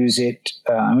to use it.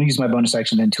 I'm going to use my bonus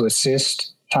action then to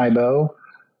assist Tybo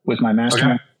with my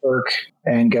mastermind work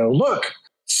and go, look,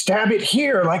 stab it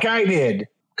here like I did.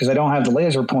 Because I don't have the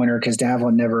laser pointer because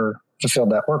Davlin never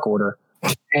fulfilled that work order.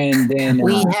 And then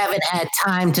We haven't had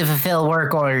time to fulfill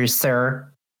work orders,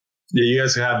 sir. Yeah, you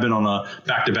guys have been on a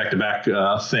back-to-back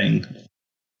thing.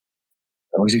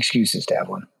 Always excuses,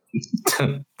 Davlin.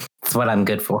 That's what I'm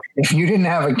good for. If you didn't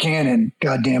have a cannon,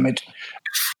 God damn it.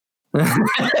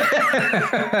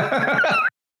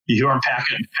 You aren't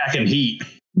packing heat.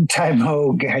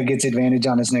 Tybo gets advantage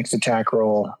on his next attack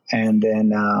roll. And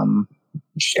then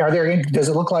does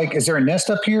it look like, is there a nest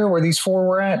up here where these 4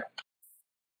 were at?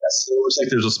 Yes, it looks like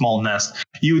there's a small nest.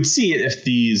 You would see it if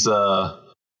these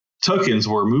tokens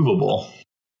were movable.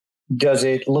 Does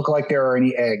it look like there are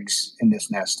any eggs in this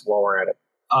nest while we're at it?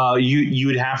 You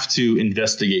would have to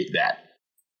investigate that.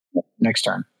 Next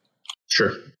turn.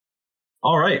 Sure.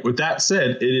 All right. With that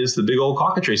said, it is the big old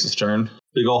cockatrace's turn.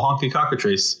 Big old honky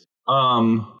cockatrace.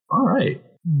 All right.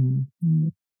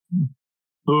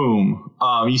 Boom.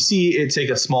 You see it take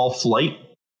a small flight.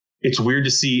 It's weird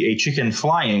to see a chicken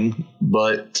flying,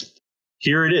 but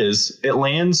here it is. It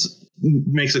lands,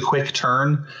 makes a quick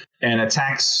turn, and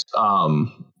attacks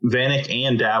Vanek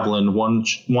and Davlin, one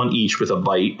each with a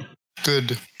bite.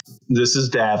 Good. This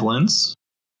is Davlin's,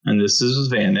 and this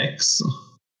is Vanek's.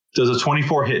 Does a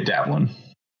 24 hit Davlin?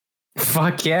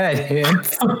 Fuck yeah, it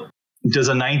hits. Does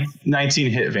a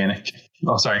 19 hit Vanek?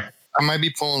 Oh, sorry. I might be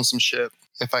pulling some shit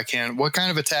if I can. What kind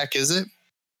of attack is it?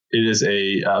 It is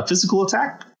a physical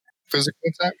attack. Physical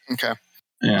attack? Okay.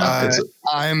 Yeah.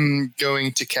 I'm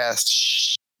going to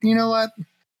cast... You know what?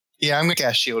 Yeah, I'm going to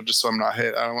cast shield just so I'm not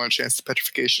hit. I don't want a chance to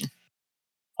petrification.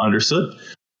 Understood.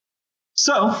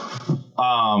 So,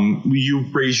 you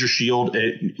raise your shield.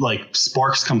 It like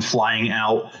sparks come flying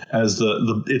out as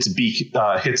its beak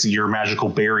hits your magical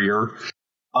barrier.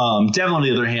 Devil, on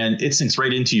the other hand, it sinks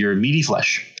right into your meaty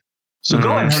flesh. So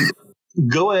go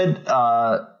ahead.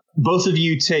 Both of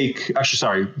you take. Actually,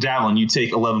 sorry, Davlin, you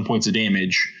take 11 points of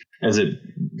damage as it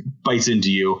bites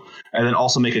into you, and then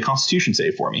also make a Constitution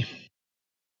save for me.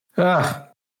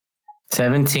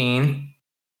 17.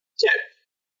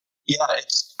 Yeah,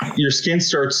 your skin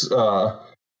starts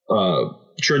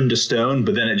turning to stone,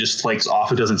 but then it just flakes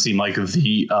off. It doesn't seem like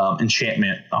the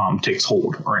enchantment takes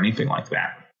hold or anything like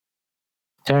that.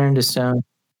 Turn to stone.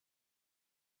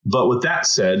 But with that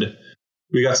said,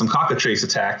 we got some cockatrace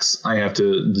attacks I have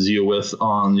to deal with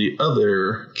on the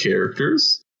other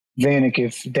characters. Vanek,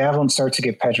 if Davlin starts to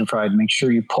get petrified, make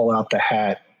sure you pull out the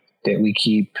hat that we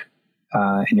keep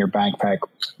in your backpack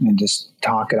and just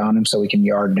talk it on him so we can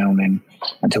yard gnome him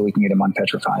until we can get him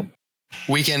unpetrified.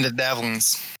 Weekend at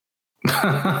Davlin's.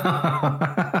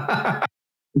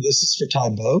 This is for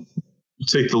Tybo.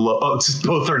 Take the low. Oh,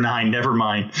 both are 9. Never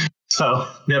mind. So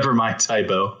never mind,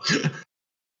 Tybo.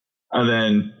 And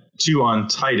then 2 on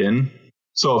Titan.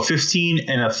 So a 15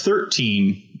 and a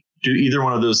 13. Do either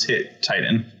one of those hit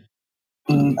Titan?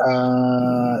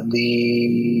 My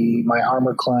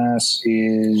armor class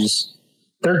is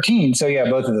 13, so yeah,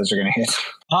 both of those are going to hit.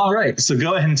 All right, so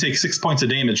go ahead and take 6 points of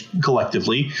damage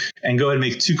collectively, and go ahead and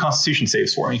make 2 Constitution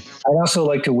saves for me. I'd also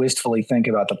like to wistfully think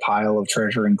about the pile of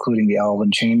treasure, including the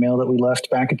elven chainmail that we left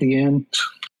back at the inn.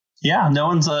 Yeah, no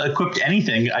one's equipped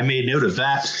anything. I made note of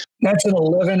that. That's an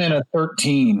 11 and a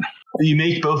 13. You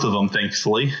make both of them,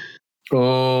 thankfully.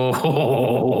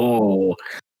 Oh.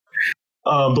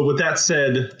 But with that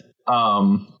said,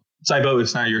 Tybo,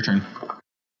 it's now your turn.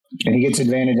 And he gets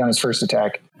advantage on his first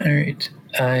attack. All right.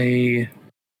 I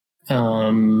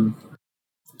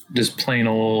just plain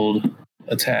old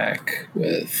attack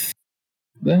with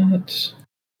that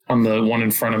on the one in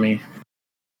front of me.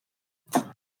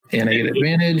 And I get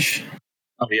advantage.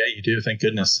 Oh, yeah, you do. Thank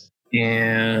goodness.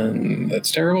 And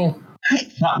that's terrible.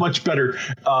 Not much better.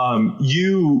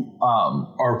 You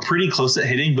are pretty close at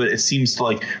hitting, but it seems to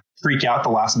like freak out the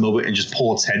last moment and just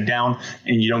pull its head down,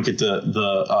 and you don't get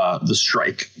the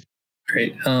strike.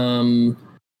 Great.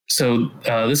 So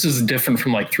this is different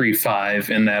from like 3-5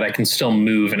 in that I can still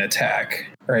move and attack,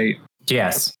 right?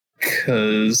 Yes.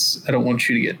 Because I don't want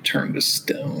you to get turned to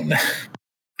stone.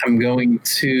 I'm going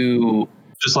to...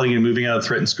 Just letting you moving out of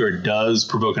threatened square does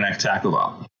provoke an attack of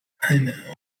I know.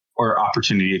 or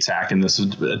opportunity attack in this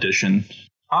edition.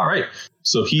 All right.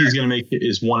 So he is going to make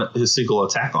his single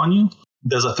attack on you.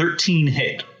 Does a 13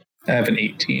 hit? I have an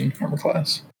 18 armor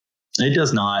class. It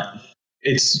does not.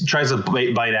 It tries to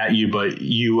bite at you, but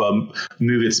you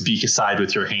move its beak aside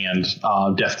with your hand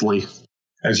deftly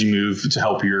as you move to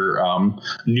help your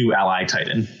new ally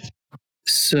Titan.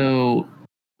 So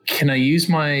can I use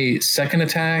my second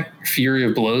attack, Fury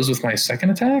of Blows, with my second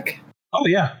attack? Oh,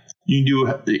 yeah. You can do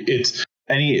it.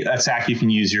 Any attack you can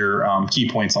use your key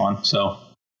points on. So,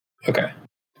 okay.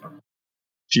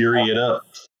 Fury it up.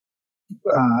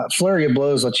 Flurry of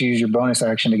Blows lets you use your bonus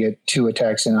action to get 2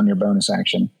 attacks in on your bonus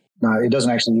action. It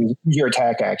doesn't actually use your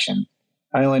attack action.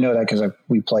 I only know that because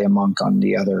we play a monk on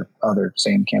the other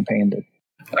same campaign. All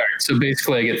right. So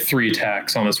basically, I get 3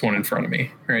 attacks on this one in front of me,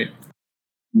 right?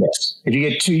 Yes. If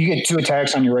you get 2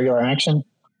 attacks on your regular action.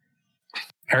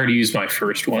 I already used my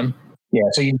first one. Yeah.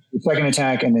 So you second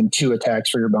attack and then 2 attacks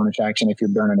for your bonus action if you're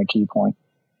burning a key point.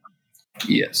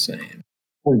 Yes, I am.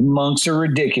 Monks are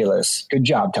ridiculous. Good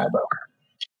job, Tybo.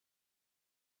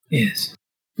 Yes.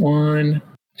 1,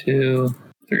 2,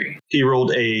 3. He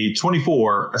rolled a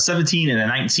 24, a 17, and a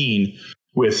 19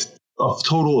 with a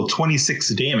total of 26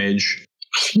 damage.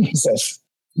 Jesus.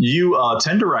 You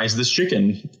tenderize this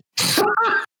chicken.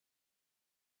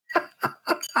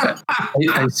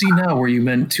 I see now where you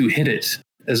meant to hit it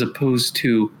as opposed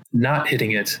to not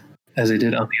hitting it as I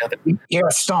did on the other. Yeah,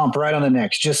 stomp right on the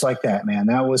neck, just like that, man.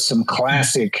 That was some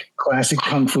classic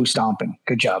kung fu stomping.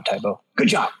 Good job, Taibo. Good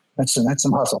job. That's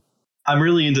some hustle. I'm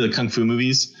really into the kung fu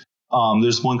movies.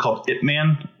 There's one called Ip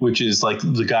Man, which is like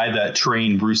the guy that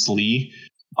trained Bruce Lee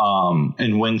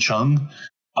in Wing Chun.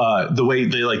 The way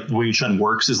Wing Chun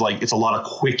works is like it's a lot of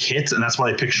quick hits, and that's what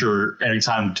I picture every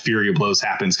time Fury of Blows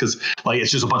happens, because like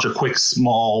it's just a bunch of quick,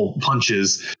 small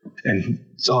punches, and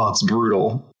it's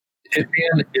brutal.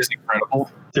 Hitman is incredible.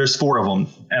 There's 4 of them,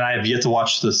 and I have yet to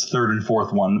watch this 3rd and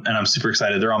 4th one, and I'm super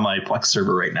excited. They're on my Plex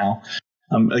server right now.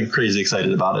 I'm crazy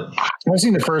excited about it. I've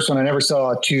seen the first one. I never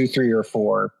saw 2, 3, or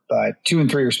 4, but 2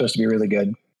 and 3 are supposed to be really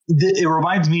good. It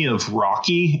reminds me of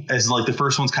Rocky, as like the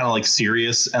first one's kind of like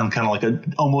serious and kind of like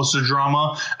almost a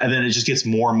drama, and then it just gets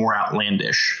more and more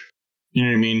outlandish. You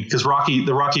know what I mean? Because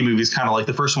the Rocky movie is kind of like,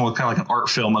 the first one was kind of like an art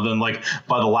film, and then like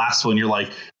by the last one, you're like,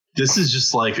 this is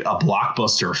just like a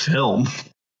blockbuster film.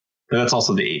 But that's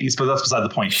also the 80s, but that's beside the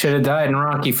point. Should have died in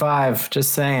Rocky 5.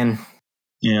 Just saying.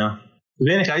 Yeah.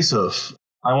 Vanek Isov,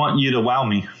 I want you to wow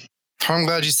me. I'm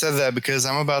glad you said that, because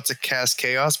I'm about to cast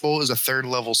Chaos Bolt as a 3rd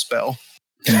level spell.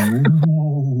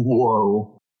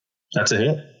 Whoa. That's a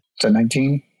hit. It's a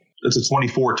 19. It's a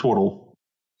 24 total.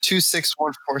 2, 6,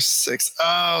 1, 4, 6.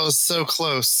 Oh, so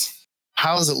close.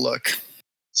 How does it look?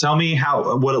 Tell me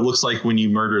what it looks like when you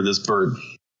murder this bird.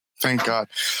 Thank God.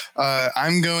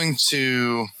 I'm going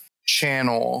to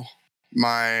channel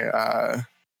my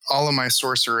all of my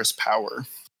sorceress power,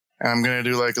 and I'm going to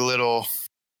do like a little.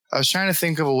 I was trying to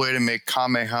think of a way to make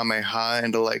Kamehameha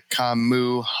into like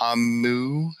Kamu,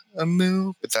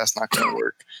 but that's not going to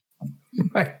work.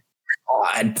 My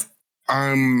God.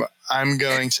 I'm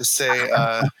going to say,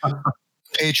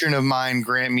 patron of mine,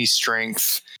 grant me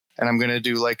strength, and I'm going to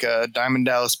do like a Diamond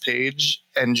Dallas Page,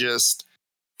 and just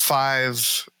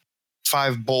five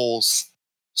bowls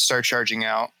start charging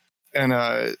out, and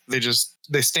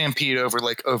they stampede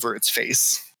over its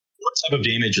face. What type of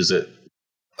damage is it?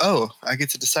 Oh, I get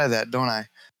to decide that, don't I?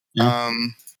 Yeah.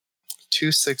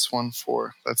 2, 6, 1,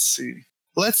 4. Let's see.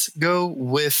 Let's go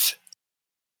with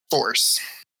force.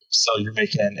 So you're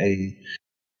making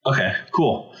okay,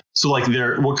 cool. So like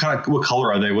what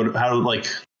color are they?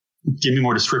 Give me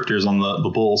more descriptors on the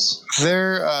bulls.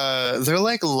 They're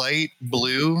like light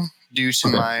blue due to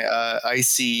my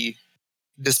icy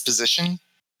disposition,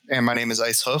 and my name is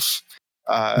Ice Hoof.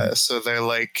 So they're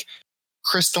like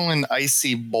crystalline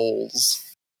icy bowls.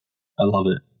 I love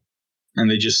it. And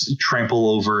they just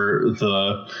trample over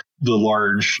the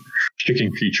large chicken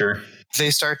creature. They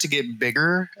start to get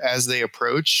bigger as they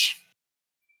approach.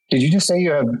 Did you just say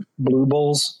you have blue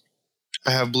bulls?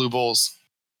 I have blue bulls.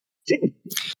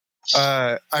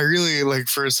 I really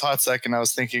for a hot second I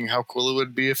was thinking how cool it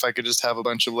would be if I could just have a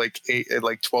bunch of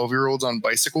 12-year-olds on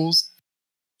bicycles,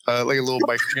 like a little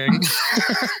bike gang,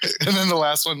 and then the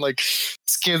last one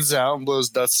skids out and blows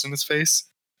dust in his face.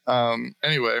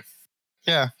 Anyway,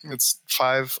 yeah, it's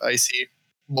 5 icy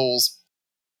bowls.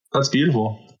 That's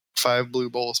beautiful. 5 blue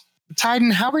bowls.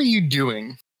 Titan, how are you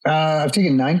doing? I've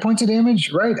taken 9 points of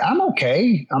damage. Right, I'm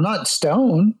okay. I'm not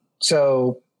stone,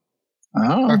 so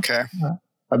okay.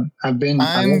 I'm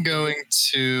going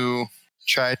to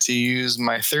try to use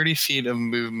my 30 feet of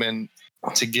movement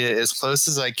to get as close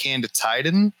as I can to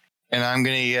Titan, and I'm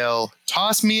going to yell,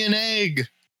 "Toss me an egg!"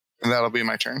 And that'll be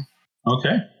my turn.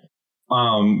 Okay.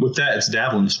 With that, it's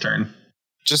Davlin's turn.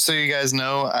 Just so you guys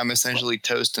know, I'm essentially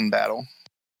toast in battle.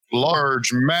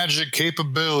 Large magic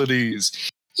capabilities.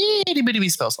 Itty bitty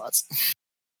spell slots.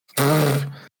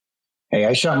 Hey,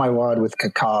 I shot my wad with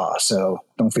Kaka, so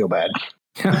don't feel bad.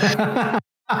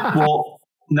 Well,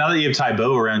 now that you have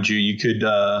Taibo around you, you could,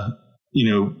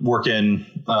 work in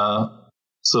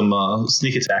some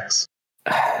sneak attacks.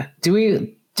 Do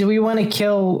we want to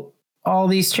kill all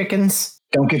these chickens?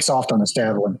 Don't get soft on this,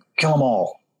 Davlin. Kill them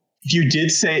all. You did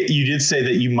say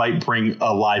that you might bring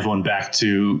a live one back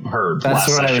to her. That's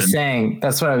what I was saying.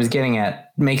 That's what I was getting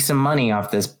at. Make some money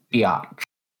off this biatch.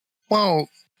 Well,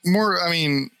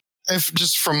 if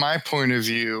just from my point of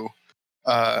view,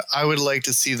 I would like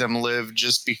to see them live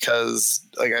just because,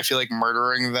 I feel like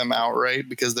murdering them outright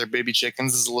because they're baby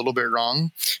chickens is a little bit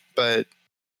wrong. But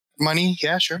money,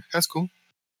 yeah, sure, that's cool.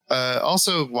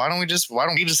 Also, why don't we just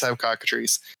have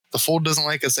cockatrice? The fold doesn't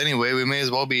like us anyway. We may as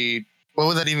well be. What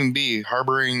would that even be?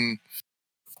 Harboring?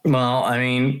 Well,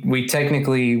 we're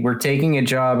taking a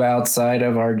job outside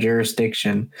of our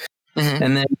jurisdiction,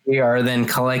 and then we are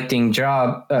collecting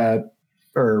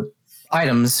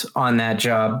items on that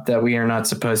job that we are not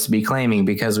supposed to be claiming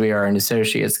because we are an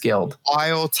associates guild.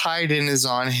 While Tyden is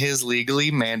on his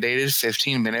legally mandated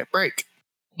 15-minute break.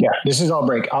 Yeah, this is all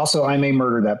break. Also, I may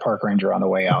murder that park ranger on the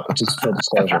way out, just for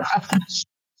disclosure.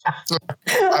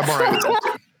 I'm all right with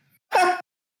that.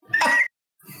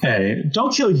 Hey,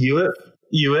 don't kill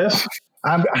UF.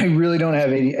 I really don't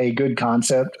have a good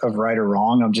concept of right or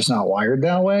wrong. I'm just not wired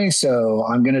that way. So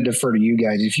I'm going to defer to you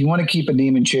guys. If you want to keep a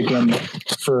demon chicken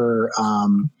for...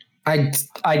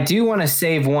 I do want to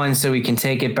save one so we can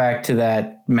take it back to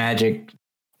that magic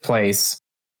place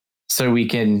so we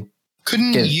can...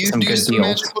 Couldn't you some do good some deals.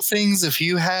 magical things if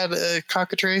you had a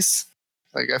cockatrice?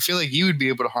 Like, I feel like you would be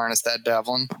able to harness that,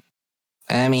 Davlin.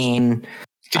 I mean,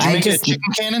 Could you I make just- a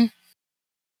chicken cannon?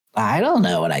 I don't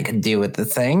know what I could do with the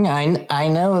thing. I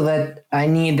know that I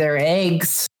need their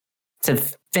eggs to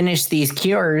finish these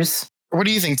cures. What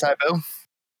do you think, Tybo?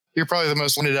 You're probably the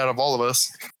most winded out of all of us.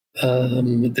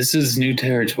 This is new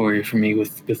territory for me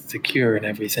with the cure and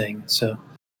everything. So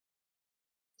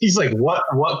He's like,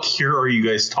 what cure are you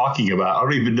guys talking about? I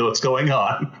don't even know what's going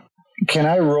on. Can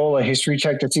I roll a history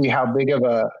check to see how big of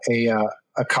a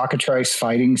cockatrice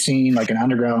fighting scene, like an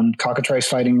underground cockatrice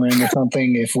fighting ring or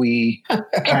something? If we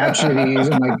capture these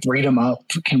and like breed them up,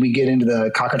 can we get into the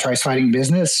cockatrice fighting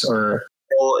business? Or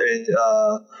Roll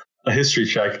a history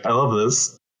check. I love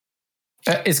this.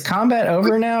 is combat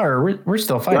over now, or we're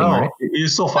still fighting, No, right? you're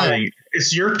still fighting.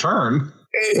 It's your turn.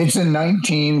 it's a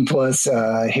 19 plus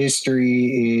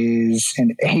history is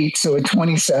an 8, so a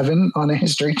 27 on a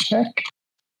history check.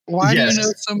 Why Yes. do you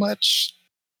know so much?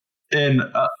 And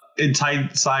in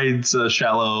Tideside's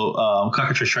shallow,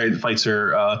 cockatrice fights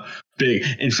are big.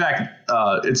 In fact,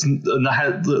 it's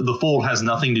the fold has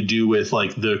nothing to do with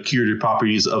like the curative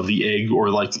properties of the egg or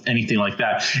like anything like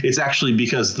that. It's actually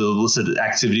because the illicit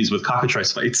activities with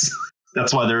cockatrice fights.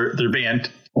 That's why they're banned.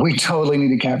 We totally need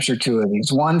to capture 2 of these,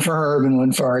 one for Herb and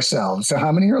one for ourselves. So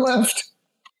how many are left?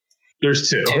 There's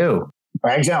 2. 2.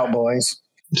 Bags out, boys.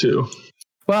 2.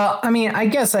 Well, I mean, I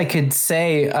guess I could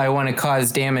say I want to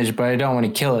cause damage, but I don't want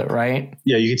to kill it, right?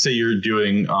 Yeah, you could say you're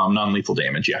doing non-lethal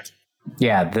damage. Yeah.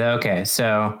 Yeah. Okay.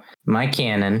 So my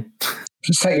cannon.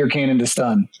 Set your cannon to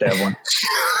stun, Devlin.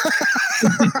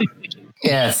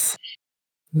 Yes.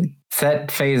 Set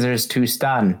phasers to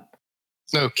stun.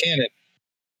 No, cannon.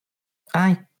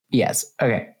 Yes.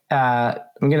 Okay. I'm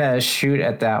gonna shoot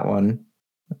at that one,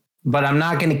 but I'm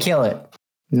not gonna kill it.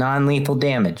 Non-lethal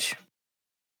damage.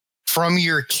 From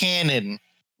your cannon.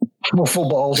 Wiffle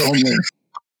balls only.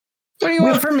 What do you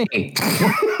want from me?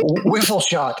 Wiffle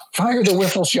shot. Fire the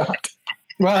wiffle shot.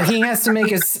 Well, he has to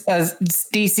make a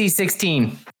DC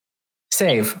 16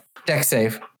 save. Dex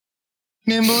save.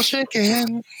 Nimble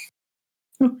chicken.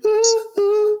 Nimble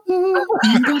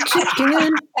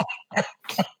chicken.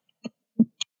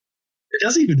 It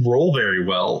doesn't even roll very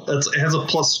well. It has a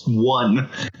 +1.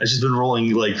 It's just been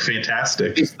rolling like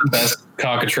fantastic. it's the best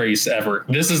cockatrice ever.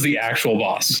 This is the actual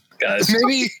boss, guys.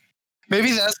 Maybe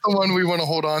that's the one we want to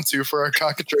hold on to for our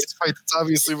cockatrice fight. It's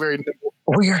obviously very nimble.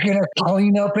 We are going to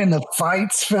clean up in the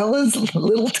fights, fellas.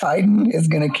 Little Titan is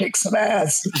going to kick some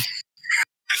ass.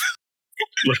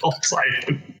 Little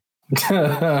Titan.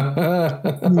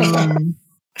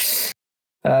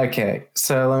 Okay,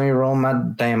 so let me roll my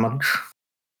damage.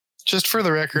 Just for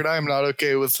the record, I am not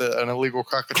okay with an illegal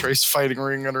cockatrice fighting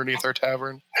ring underneath our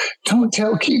tavern. Don't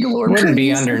tell Keegalore. It wouldn't be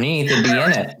please. underneath, it'd be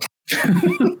in it.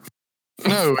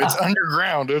 No, it's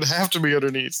underground. It'd have to be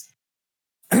underneath.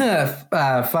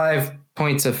 5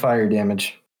 points of fire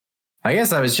damage. I guess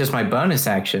that was just my bonus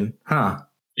action, huh?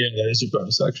 Yeah, that is your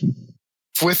bonus action.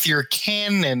 With your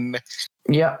cannon.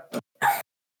 Yep.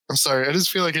 I'm sorry, I just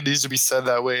feel like it needs to be said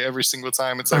that way every single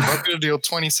time. It's like, I'm going to deal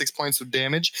 26 points of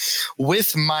damage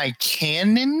with my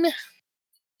cannon.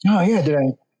 Oh, yeah. Did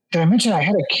I mention I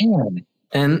had a cannon?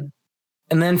 And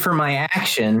then for my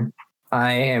action,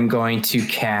 I am going to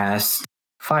cast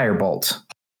Firebolt.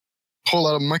 Whole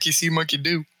lot of monkey see, monkey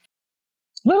do.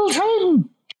 Little Titan.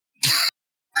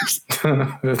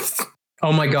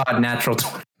 Oh my god, natural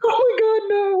 20. Oh, my God,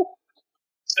 no.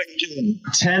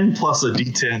 10 plus a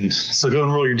D10. So go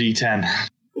and roll your D10.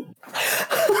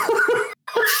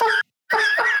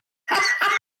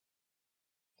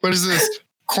 What is this?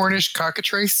 Cornish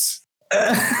cockatrice?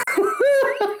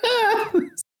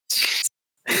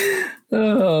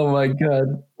 Oh my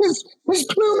god. His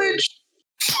plumage.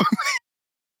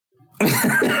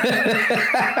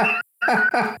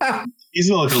 He's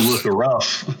gonna look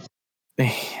rough.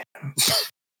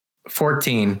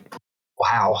 14.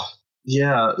 Wow.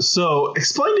 Yeah. So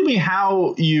explain to me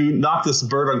how you knock this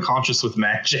bird unconscious with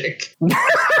magic.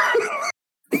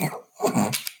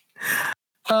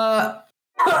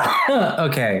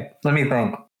 Okay, let me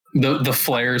think. The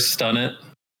flares stun it.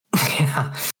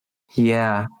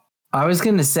 Yeah. I was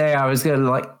gonna say I was gonna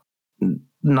like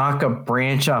knock a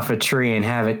branch off a tree and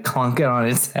have it clunk it on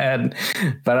its head,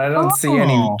 but I don't see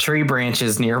any tree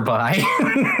branches nearby.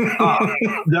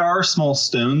 There are small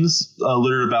stones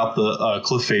littered about the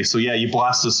cliff face. So yeah, you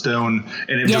blast a stone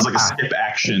and it does like a skip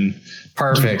action.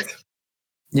 Perfect.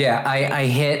 Yeah, I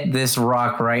hit this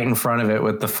rock right in front of it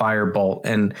with the firebolt,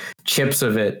 and chips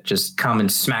of it just come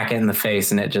and smack it in the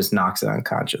face, and it just knocks it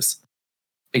unconscious.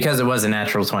 Because it was a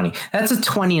natural 20. That's a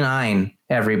 29,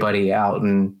 everybody out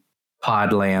in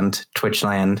Podland,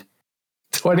 Twitchland.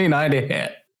 29 to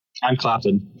hit. I'm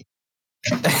clapping.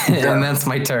 And that's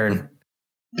my turn.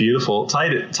 Beautiful.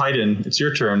 Titan, it's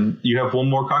your turn. You have one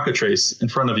more cockatrice in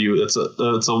front of you. It's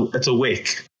a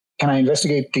wake. Can I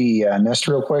investigate the nest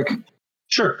real quick?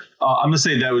 Sure. I'm going to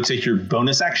say that would take your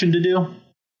bonus action to do.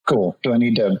 Cool. Do I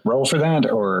need to roll for that,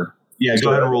 or? Yeah,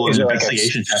 go ahead and roll an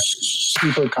investigation check.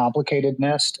 Super complicated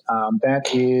nest. That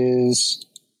is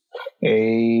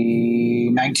a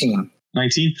 19.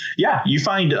 19? Yeah, you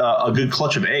find a good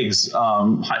clutch of eggs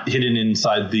hidden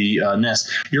inside the nest.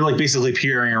 You're like basically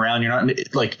peering around. You're not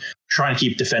like trying to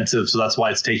keep defensive, so that's why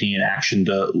it's taking an action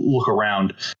to look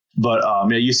around. But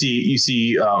yeah, you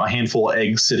see a handful of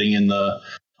eggs sitting in the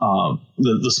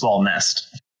small nest.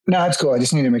 No, that's cool. I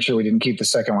just need to make sure we didn't keep the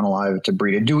second one alive to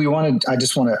breed it. Do we want to? I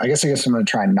guess I'm going to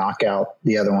try and knock out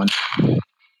the other one.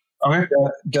 Okay.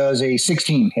 Does a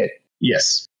 16 hit?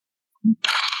 Yes.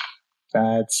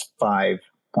 That's 5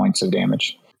 points of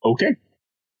damage. Okay.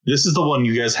 This is the one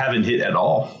you guys haven't hit at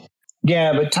all.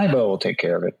 Yeah, but Tybo will take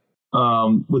care of it.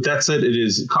 With that said, it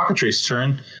is Cockatrice's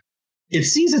turn. It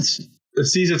sees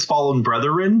its fallen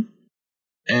brethren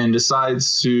and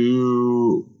decides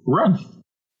to run.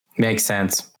 Makes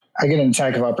sense. I get an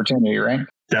attack of opportunity, right?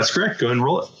 That's correct. Go ahead and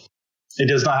roll it. It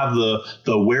does not have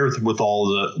the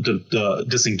wherewithal to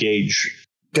disengage.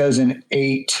 Does an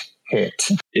 8 hit?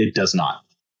 It does not.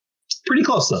 Pretty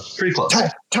close, though. Pretty close.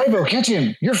 Tybo, catch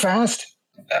him. You're fast.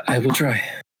 I will try.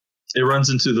 It runs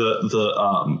into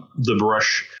the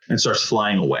brush and starts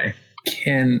flying away.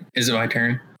 Is it my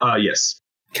turn? Yes.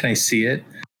 Can I see it?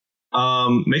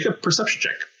 Make a perception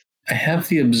check. I have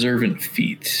the observant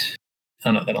feat.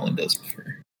 Oh no, that only does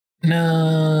for.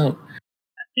 No.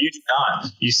 You do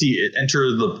not. You see it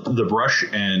enter the brush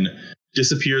and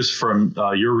disappears from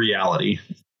your reality.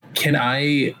 Can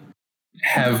I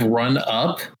have run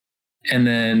up and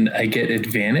then I get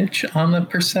advantage on the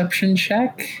perception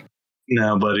check?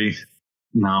 No, buddy.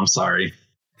 No, I'm sorry.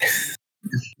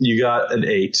 You got an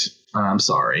 8. I'm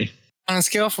sorry. On a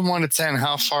scale from 1 to 10,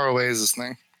 how far away is this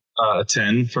thing?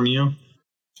 10 from you.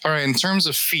 All right, in terms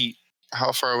of feet,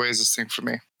 how far away is this thing from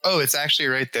me? Oh, it's actually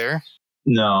right there?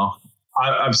 No.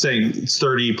 I'm saying it's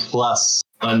 30 plus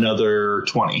another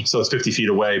 20. So it's 50 feet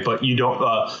away, but you don't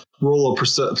roll a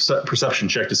perception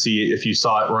check to see if you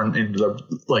saw it run into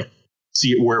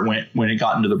see it where it went when it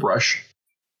got into the brush.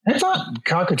 I thought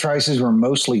cockatrices were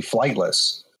mostly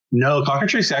flightless. No,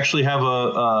 cockatrices actually have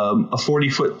a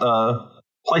 40-foot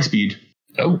flight speed.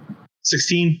 Oh.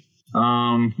 16.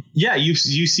 Yeah, you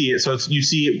see it. So you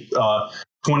see it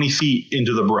 20 feet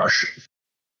into the brush.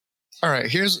 All right,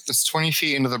 it's 20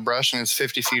 feet into the brush and it's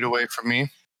 50 feet away from me.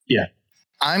 Yeah.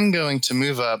 I'm going to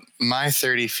move up my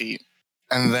 30 feet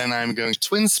and then I'm going to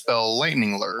twin spell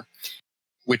Lightning Lure,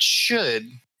 which should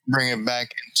bring it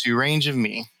back into range of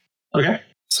me. Okay.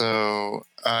 So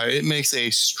it makes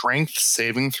a strength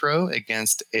saving throw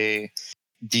against a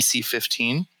DC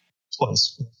 15.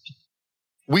 Plus.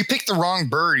 We picked the wrong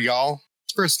bird, y'all.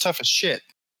 This bird's tough as shit.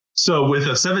 So with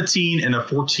a 17 and a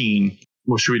 14,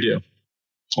 what should we do?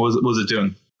 What was it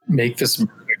doing? Make this a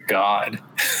god.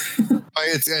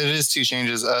 It is 2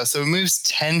 changes. So it moves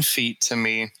 10 feet to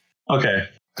me. Okay.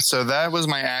 So that was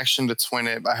my action to twin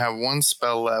it. I have 1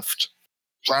 spell left.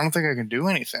 So I don't think I can do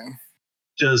anything.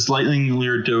 Does Lightning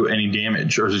Lure do any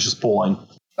damage, or is it just pulling?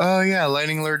 Oh, yeah.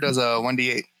 Lightning Lure does a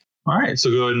 1d8. All right. So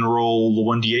go ahead and roll the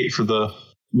 1d8 for the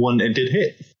one that did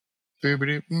hit. All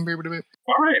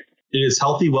right. It is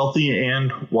healthy, wealthy,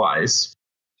 and wise.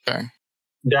 Okay.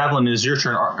 Davlin, is your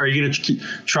turn. Are you going to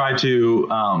try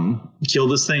to kill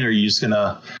this thing, or are you just going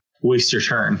to waste your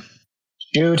turn?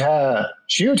 Shoot her.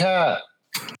 Shoot her.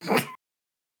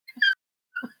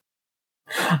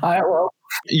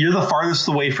 You're the farthest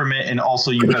away from it, and also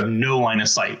you have no line of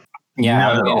sight. Yeah,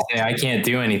 I was going to say, I can't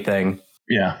do anything.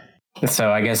 Yeah.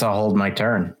 So I guess I'll hold my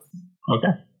turn.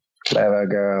 Okay. Clever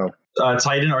girl.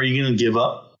 Titan, are you going to give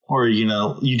up? Or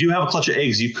you do have a clutch of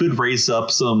eggs. You could raise up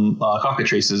some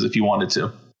cockatrices if you wanted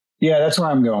to. Yeah, that's where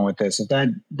I'm going with this. If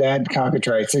that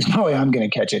cockatrice, there's no way I'm going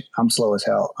to catch it. I'm slow as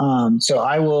hell. So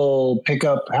I will pick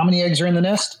up. How many eggs are in the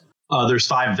nest? There's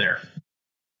 5 there.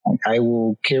 I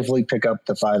will carefully pick up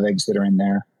the 5 eggs that are in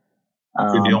there.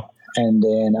 Good deal. And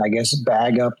then I guess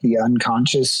bag up the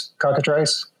unconscious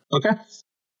cockatrice. Okay. I'm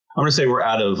going to say we're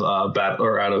out of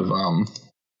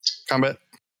Combat.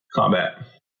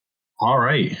 All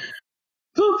right.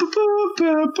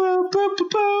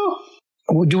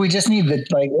 Do we just need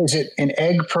is it an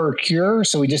egg per cure?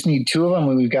 So we just need 2 of them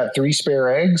when we've got 3 spare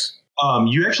eggs?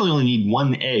 You actually only need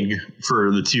 1 egg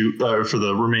for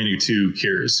the remaining 2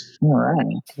 cures. All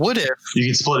right. What if You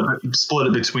can split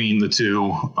it between the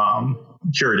 2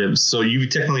 curatives. So you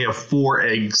technically have 4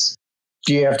 eggs.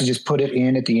 Do you have to just put it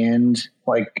in at the end,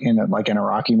 like in a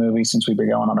Rocky movie, since we've been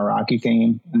going on a Rocky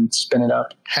theme, and spin it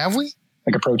up have we?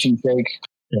 like a protein shake?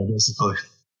 Yeah, basically.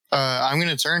 I'm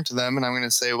going to turn to them and I'm going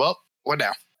to say, well, what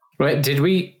now? Wait, did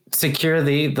we secure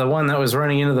the one that was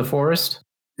running into the forest?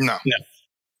 No.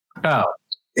 Oh,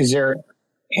 Is there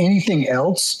anything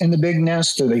else in the big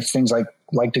nest? Are they things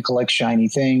like to collect shiny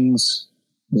things?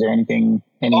 Is there anything?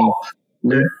 Are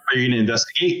you going to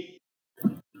investigate?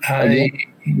 I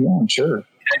Yeah, sure.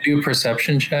 do a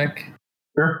perception check.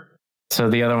 Sure. so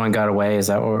the other one got away. Is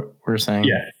that what we're saying?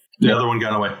 Yeah, the other one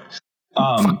got away.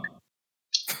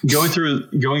 Going through,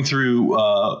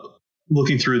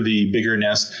 looking through the bigger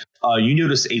nest, you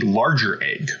notice a larger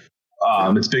egg.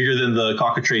 It's bigger than the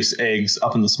cockatrice eggs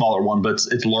up in the smaller one, but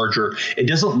it's larger. It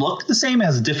doesn't look the same,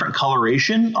 has a different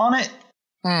coloration on it.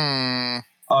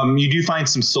 You do find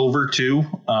some silver too.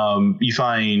 You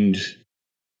find,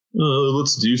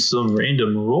 let's do some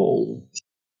random roll.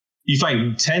 You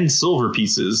find 10 silver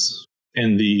pieces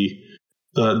in the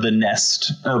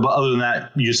nest. But other than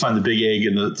that, you just find the big egg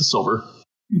and the silver.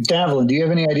 Davlin, do you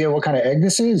have any idea what kind of egg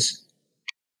this is?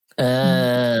 What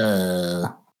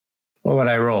would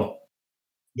I roll?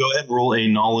 Go ahead and roll a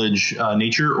knowledge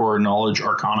nature or knowledge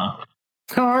arcana.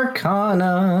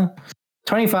 Arcana.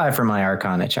 25 for my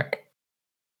Arcana check.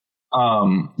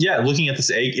 Looking at this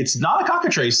egg, it's not a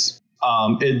cockatrice.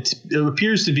 It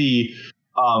appears to be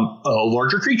a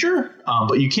larger creature,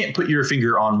 but you can't put your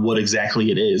finger on what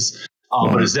exactly it is.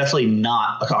 But it's definitely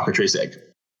not a cockatrice egg.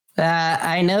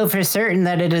 I know for certain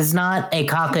that it is not a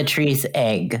cockatrice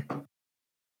egg.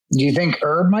 Do you think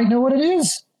Herb might know what it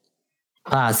is?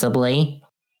 Possibly.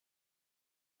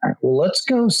 All right, well, let's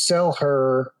go sell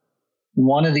her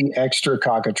one of the extra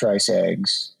cockatrice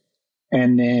eggs.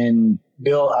 And then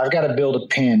I've got to build a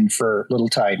pen for Little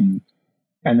Titan.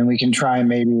 And then we can try and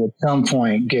maybe at some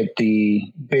point get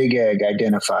the big egg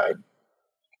identified.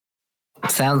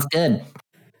 Sounds good.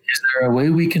 Is there a way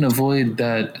we can avoid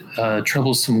that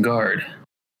troublesome guard?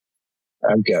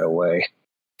 I've got a way.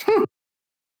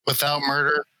 Without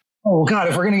murder? Oh, God,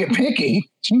 if we're going to get picky,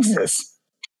 Jesus.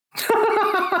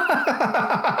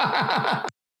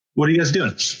 What are you guys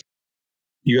doing?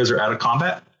 You guys are out of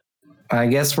combat? I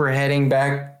guess we're heading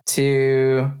back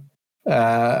to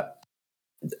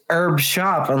Herb's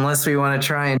shop, unless we want to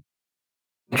try and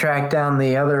track down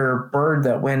the other bird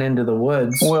that went into the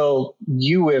woods. Well,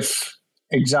 if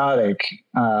exotic,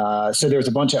 so there's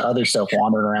a bunch of other stuff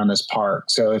wandering around this park.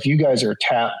 So if you guys are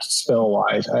tapped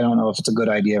spell-wise, I don't know if it's a good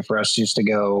idea for us just to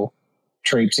go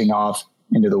traipsing off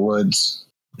into the woods.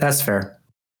 That's fair.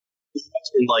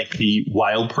 In like the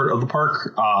wild part of the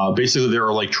park, basically there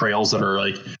are like trails that are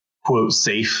like quote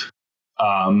safe.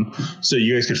 So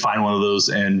you guys could find one of those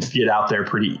and get out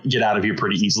of here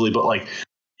pretty easily. But like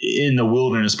in the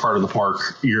wilderness part of the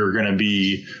park, you're going to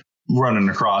be running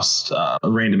across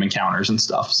random encounters and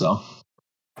stuff. So,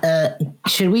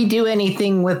 should we do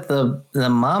anything with the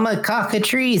mama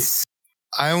cockatrice?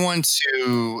 I want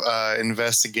to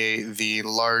investigate the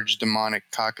large demonic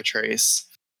cockatrice.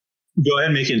 Go ahead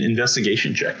and make an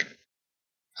investigation check.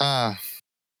 My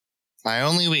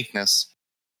only weakness.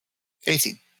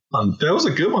 18. That was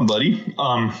a good one, buddy.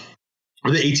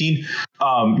 With the 18,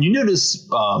 you notice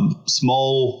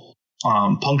small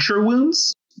puncture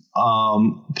wounds.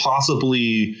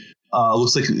 Possibly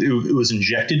looks like it was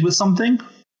injected with something.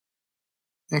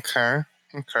 Okay.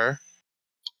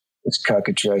 This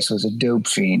cockatrice was a dope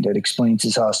fiend. That explains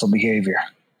his hostile behavior.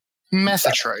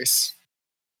 Methotrice.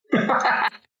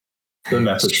 The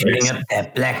message. Shooting up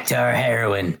that black tar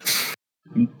heroin.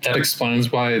 That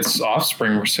explains why its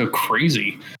offspring were so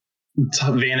crazy.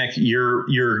 Vanek,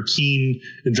 your keen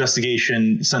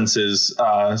investigation senses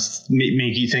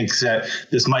make you think that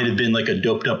this might have been like a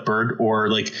doped up bird, or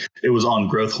like it was on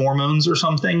growth hormones or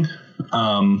something.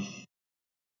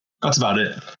 That's about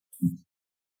it.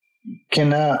 Can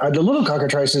the little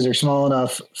cockatrices are small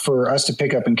enough for us to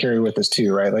pick up and carry with us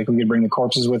too, right? Like we could bring the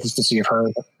corpses with us to see if her.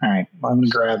 All right, I'm gonna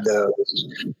grab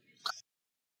those.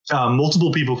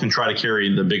 Multiple people can try to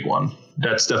carry the big one.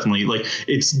 That's definitely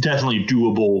it's definitely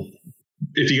doable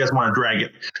if you guys want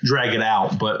to drag it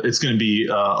out, but it's going to be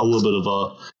a little bit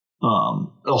of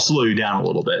it'll slow you down a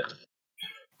little bit.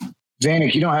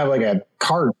 Vanek, you don't have like a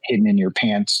cart hidden in your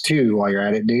pants too while you're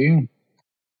at it, do you?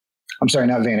 I'm sorry,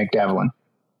 not Vanek, Davlin.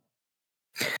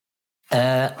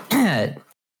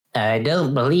 I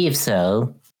don't believe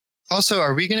so. Also,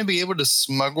 are we going to be able to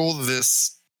smuggle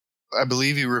this? I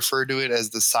believe you referred to it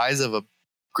as the size of a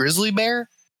grizzly bear.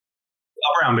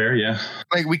 A brown bear, yeah.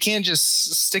 Like we can't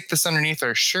just stick this underneath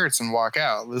our shirts and walk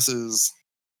out. This is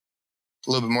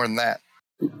a little bit more than that.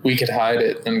 We could hide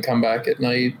it and come back at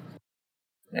night.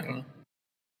 I don't know.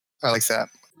 I like that.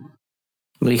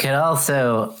 We could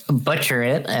also butcher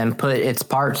it and put its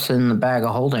parts in the bag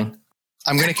of holding.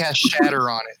 I'm going to cast Shatter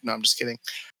on it. No, I'm just kidding.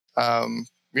 I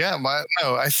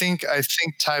think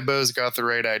Tybo's got the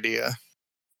right idea.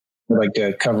 I'd like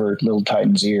to cover Little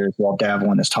Titan's ears while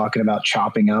Davlin is talking about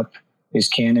chopping up his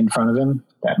kin in front of him.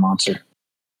 That monster.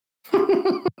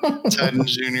 Titan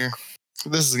Jr.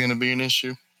 This is going to be an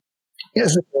issue.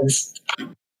 Yes, it is.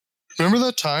 Remember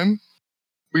that time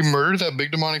we murdered that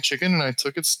big demonic chicken and I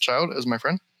took its child as my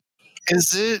friend?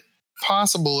 Is it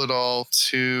possible at all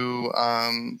to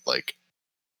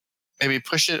maybe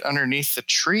push it underneath the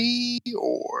tree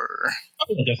or?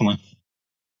 Oh, definitely.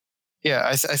 Yeah,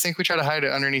 I think we try to hide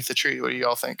it underneath the tree. What do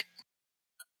y'all think?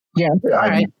 Yeah,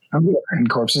 I'm good at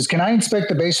corpses. Can I inspect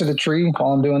the base of the tree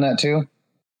while I'm doing that too?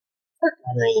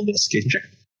 Roll investigation check.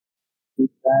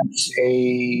 That's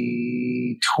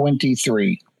a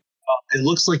 23. It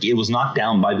looks like it was knocked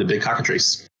down by the big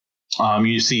cockatrice.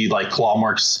 You see like claw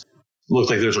marks.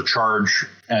 Looks like there's a charge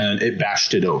and it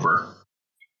bashed it over.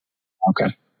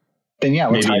 Okay. Then yeah,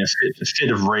 let's maybe a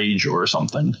fit of rage or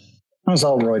something. I was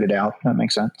all roided out. That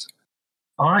makes sense.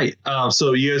 All right.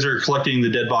 So you guys are collecting the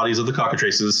dead bodies of the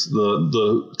cockatrices,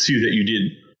 the two that you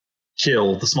did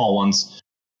kill, the small ones,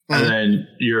 and then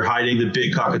you're hiding the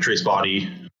big cockatrice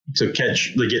body to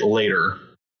get later.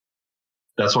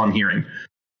 That's what I'm hearing.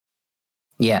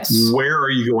 Yes. Where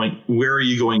are you going? Where are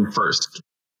you going first?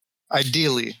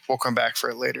 Ideally, we'll come back for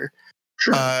it later.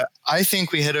 Sure. I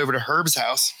think we head over to Herb's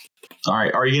house. All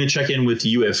right. Are you going to check in with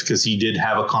UF because he did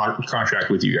have a contract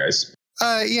with you guys?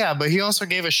 Yeah, but he also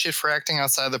gave us shit for acting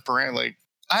outside the parameter. Like,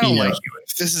 I don't like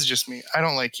UF. This is just me. I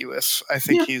don't like UF. I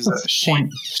think he's a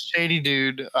shady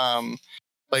dude.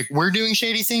 Like, we're doing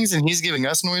shady things, and he's giving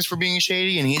us noise for being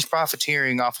shady, and he's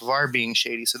profiteering off of our being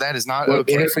shady. So that is not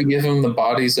okay. What if we give him the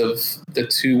bodies of the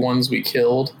two ones we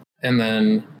killed, and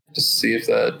then just see if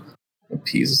that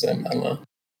appeases him? I don't know.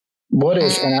 What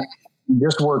if, and I'm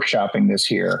just workshopping this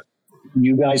here,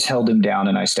 you guys held him down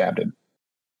and I stabbed him?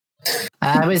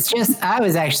 I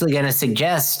was actually going to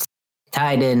suggest,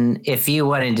 Titan, if you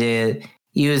wanted to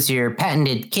use your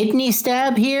patented kidney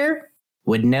stab here,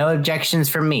 with no objections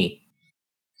from me.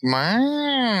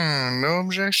 No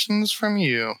objections from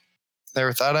you.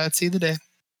 Never thought I'd see the day.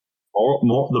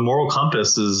 The moral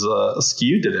compass is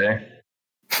skewed today.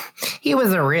 He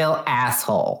was a real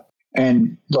asshole.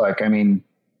 And look, I mean,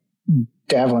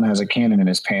 Davlin has a cannon in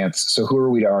his pants, so who are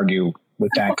we to argue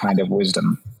with that kind of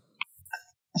wisdom?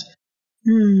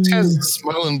 This guy's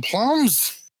smuggling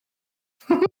plums.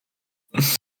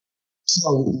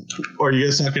 So, are you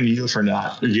guys talking to UF or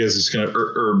not? Are you guys just going to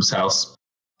Herb's house?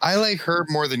 I like Herb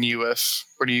more than UF.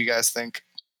 What do you guys think?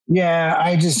 Yeah,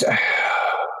 I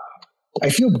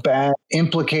feel bad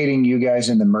implicating you guys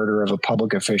in the murder of a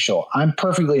public official. I'm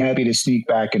perfectly happy to sneak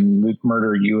back and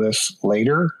murder UF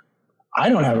later. I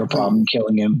don't have a problem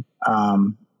killing him.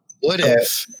 What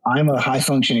if I'm a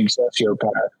high-functioning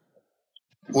sociopath?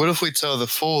 What if we tell the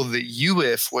fool that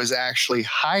UF was actually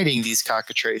hiding these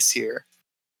cockatrices here,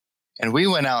 and we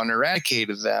went out and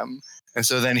eradicated them, and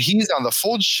so then he's on the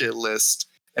fold shit list,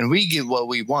 and we get what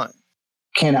we want?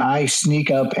 Can I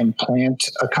sneak up and plant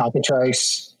a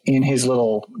cockatrice in his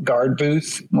little guard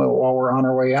booth while we're on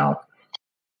our way out?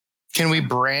 Can we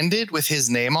brand it with his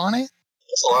name on it?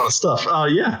 That's a lot of stuff.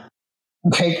 Yeah.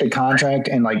 Take the contract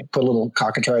and like put a little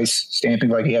cockatrice stamping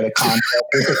like he had a contract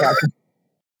with the cockatrice.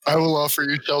 I will offer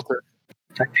you shelter.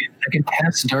 I can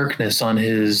cast darkness on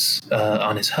his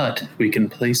hut. We can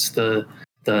place the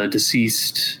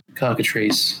deceased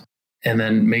cockatrice and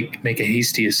then make a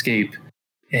hasty escape,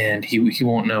 and he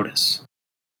won't notice.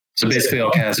 So basically,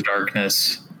 I'll cast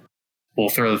darkness. We'll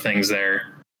throw the things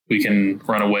there. We can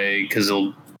run away because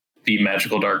it'll be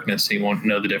magical darkness. He won't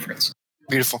know the difference.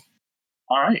 Beautiful.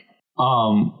 All right.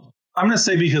 I'm going to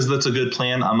say because that's a good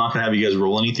plan, I'm not going to have you guys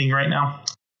roll anything right now.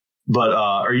 But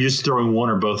are you just throwing one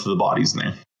or both of the bodies in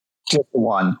there? Just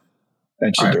one.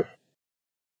 That should do.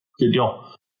 Good deal.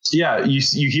 So yeah,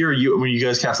 you hear when you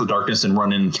guys cast the darkness and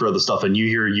run in and throw the stuff, and you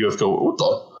hear UF go,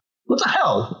 what the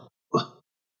hell?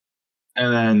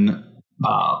 And then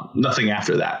nothing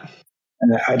after that.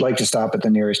 And I'd like to stop at the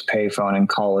nearest payphone and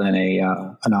call in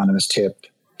a anonymous tip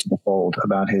to the fold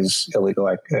about his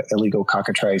illegal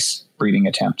cockatrice breeding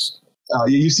attempts.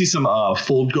 You see some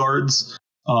fold guards,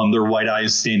 their white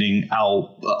eyes standing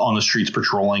out on the streets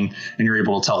patrolling, and you're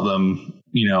able to tell them,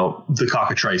 the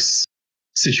cockatrice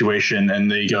situation, and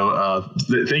they go,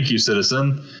 thank you,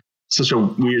 citizen. Such a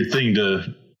weird thing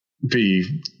to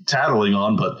be tattling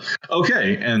on, but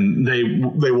okay. And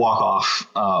they walk off,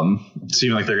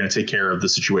 seeming like they're going to take care of the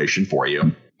situation for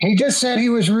you. He just said he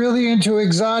was really into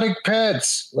exotic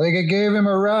pets. Like, it gave him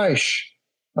a rush.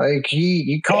 Like,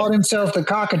 he called himself the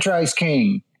cockatrice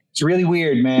king. It's really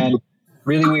weird, man.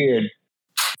 Really weird.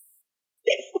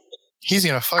 He's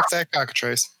going to fuck that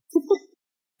cockatrice.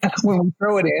 When we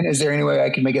throw it in, is there any way I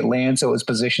can make it land so it's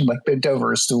positioned like bent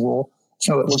over a stool,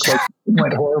 so it looks like it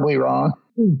went horribly wrong?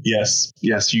 Yes,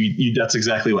 you that's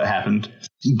exactly what happened.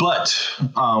 But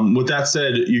with that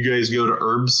said, you guys go to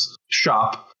Herb's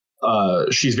shop.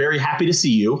 She's very happy to see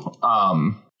you.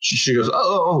 She goes,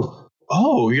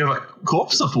 oh, you have a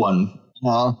corpse of one.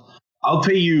 I'll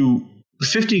pay you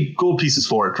 50 gold pieces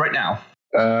for it right now.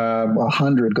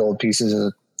 100 gold pieces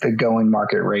is the going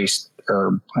market race.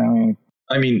 Herb.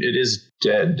 I mean, it is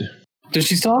dead. Does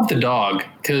she still have the dog?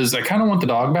 Because I kind of want the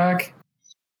dog back.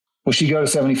 Will she go to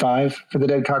 75 for the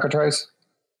dead cockatrice?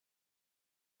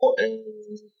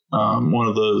 One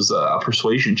of those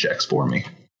persuasion checks for me.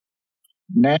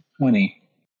 Nat 20.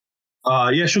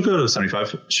 Yeah, she'll go to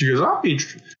 75. She goes, I'll be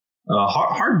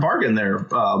hard bargain there,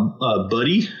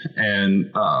 buddy.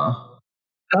 And how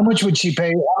much would she pay?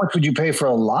 How much would you pay for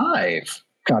a live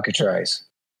cockatrice?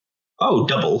 Oh,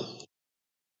 double.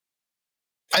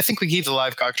 I think we keep the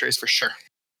live cockatrice for sure.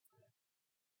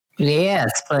 Yes,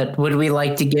 but would we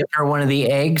like to give her one of the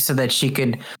eggs so that she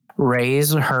could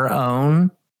raise her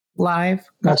own live?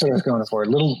 That's what I was going for.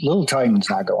 Little Titan's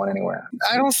not going anywhere.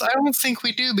 I don't think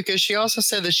we do, because she also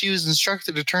said that she was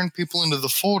instructed to turn people into the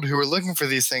fold who were looking for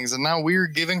these things, and now we're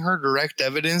giving her direct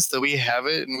evidence that we have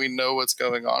it and we know what's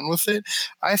going on with it.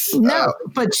 No,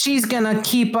 but she's gonna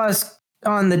keep us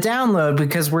on the download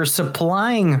because we're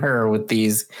supplying her with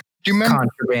these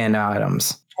contraband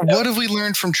items. What have we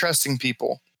learned from trusting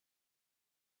people?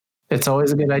 It's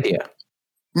always a good idea.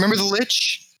 Remember the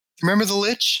Lich?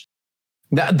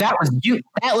 That was you.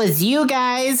 That was you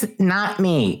guys, not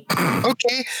me.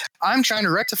 Okay, I'm trying to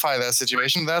rectify that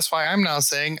situation. That's why I'm now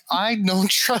saying I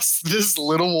don't trust this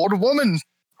little old woman.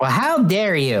 Well, how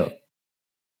dare you?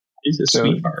 She's a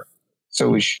sweetheart.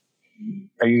 So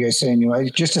are you guys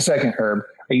saying just a second, Herb?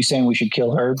 Are you saying we should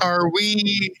kill Herb? Are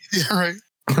we? Yeah, right.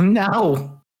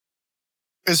 No.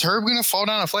 Is Herb going to fall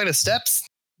down a flight of steps?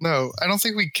 No, I don't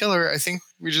think we kill her. I think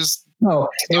we just. No,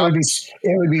 it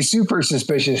would be super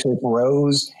suspicious if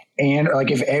Rose and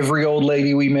if every old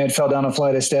lady we met fell down a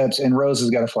flight of steps, and Rose has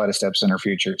got a flight of steps in her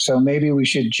future. So maybe we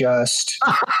should just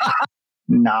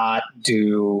not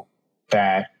do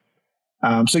that.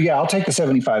 So yeah, I'll take the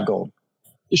 75 gold.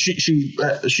 She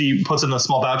puts in a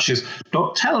small pouch. She says,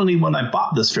 "Don't tell anyone I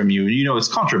bought this from you. You know it's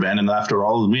contraband, and after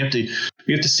all, we have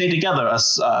to stay together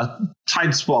as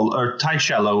tide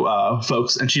shallow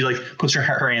folks." And she puts her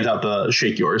hands out to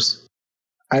shake yours.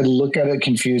 I look at it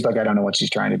confused, I don't know what she's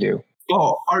trying to do.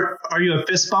 Oh, are you a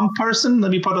fist bump person?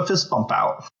 Let me put a fist bump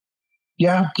out.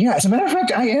 Yeah. As a matter of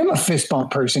fact, I am a fist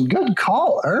bump person. Good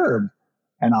call, Herb.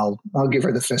 And I'll give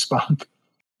her the fist bump.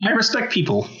 I respect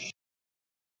people.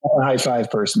 I'm a high five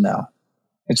person now.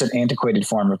 It's an antiquated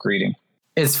form of greeting.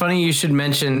 It's funny you should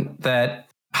mention that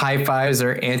high fives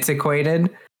are antiquated,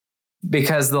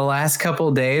 because the last couple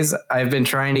of days I've been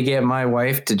trying to get my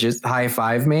wife to just high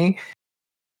five me,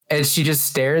 and she just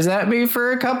stares at me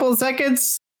for a couple of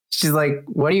seconds. She's like,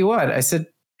 "What do you want?" I said,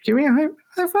 "Give me a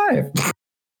high five."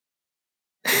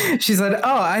 She said,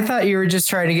 "Oh, I thought you were just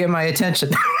trying to get my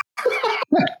attention."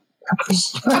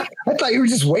 I thought you were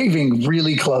just waving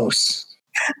really close.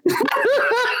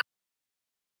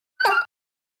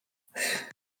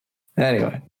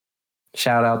 Anyway,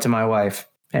 shout out to my wife,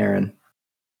 Erin,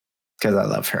 because I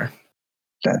love her.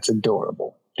 That's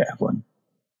adorable, Devlin.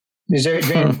 Is there do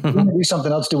we want to do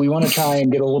something else? Do we want to try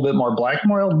and get a little bit more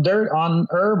blackmail dirt on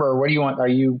Herb, or what do you want?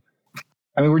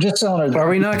 We're just selling her. Are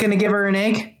we not going to give her an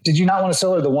egg? Did you not want to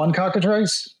sell her the one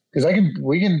cockatrice? Because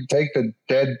we can take the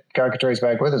dead cockatrice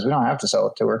back with us. We don't have to sell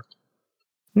it to her.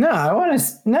 No, I want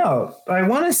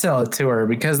to sell it to her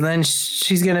because then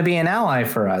she's going to be an ally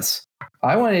for us.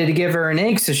 I wanted to give her an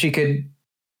egg so she could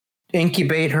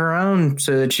incubate her own,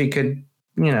 so that she could,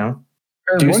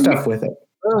 do stuff with it.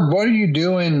 What are you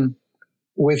doing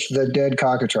with the dead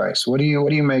cockatrice? What do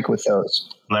you make with those?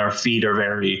 Their feet are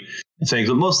very things,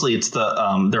 but mostly it's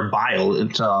their bile.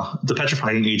 It's the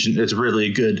petrifying agent is really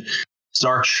a good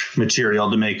starch material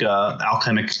to make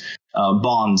alchemic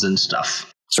bonds and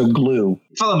stuff. So glue,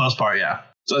 for the most part, yeah.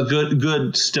 So a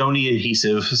good stony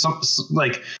adhesive.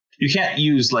 You can't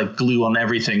use like glue on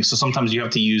everything, so sometimes you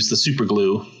have to use the super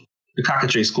glue, the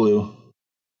cockatrice glue.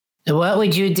 What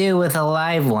would you do with a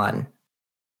live one?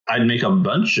 I'd make a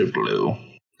bunch of glue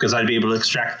because I'd be able to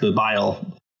extract the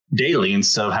bile daily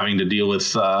instead of having to deal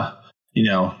with,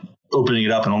 opening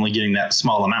it up and only getting that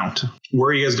small amount. Where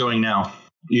are you guys going now?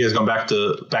 You guys going back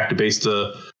to base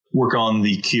to work on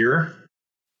the cure?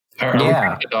 Are we bringing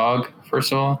the dog,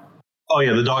 first of all? Oh,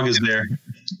 yeah, the dog is there.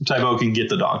 Tybo can get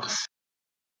the dog.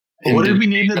 What did we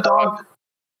name the dog?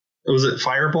 Was it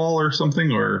Fireball or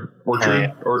something? Or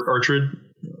Orchard? Or Orchard?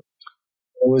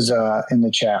 It was in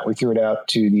the chat. We threw it out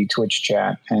to the Twitch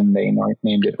chat, and they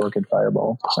named it Orchid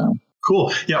Fireball. So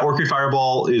cool. Yeah, Orchid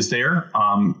Fireball is there.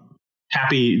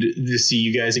 Happy to see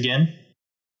you guys again.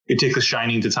 You take the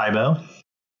shining to Tybo.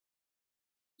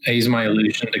 I use my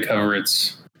illusion to cover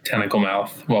its tentacle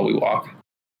mouth while we walk.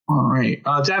 All right.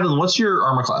 Davin, what's your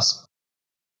armor class?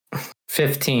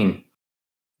 15.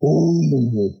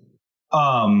 Ooh.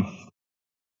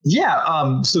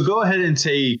 So go ahead and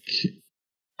take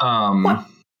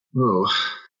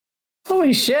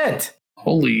Holy shit.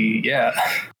 Holy, yeah.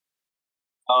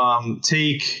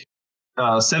 Take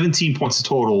 17 points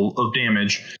total of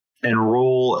damage and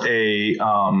roll a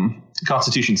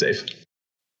Constitution save.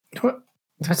 What?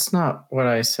 That's not what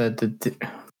I said to do.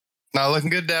 Not looking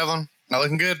good, Devlin. Not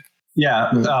looking good.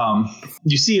 Yeah.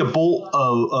 You see a bolt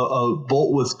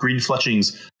with green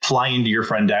fletchings fly into your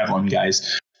friend Davlin,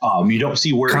 guys. You don't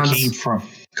see where it came from.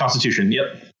 Constitution.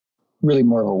 Yep. Really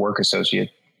more of a work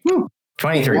associate.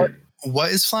 23.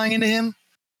 What is flying into him?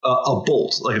 A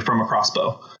bolt, like from a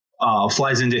crossbow,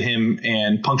 flies into him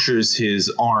and punctures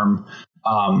his arm.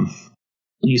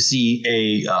 You see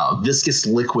a viscous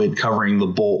liquid covering the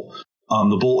bolt.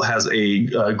 The bolt has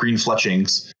a green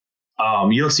fletchings.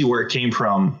 You don't see where it came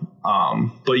from,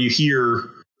 but you hear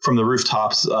from the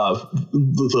rooftops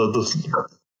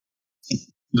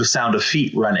the sound of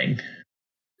feet running.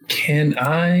 Can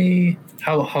I?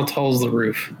 How tall is the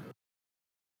roof?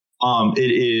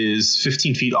 It is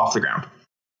 15 feet off the ground.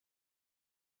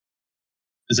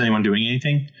 Is anyone doing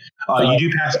anything? You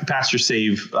do pass your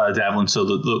save, Davlin, so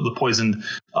the poison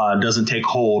doesn't take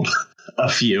hold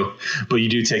of you, but you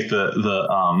do take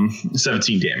the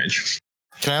 17 damage.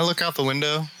 Can I look out the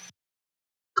window?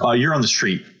 You're on the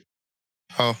street.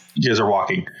 Oh. You guys are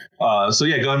walking. So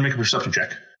yeah, go ahead and make a perception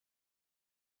check.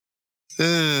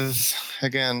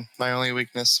 Again, my only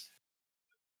weakness.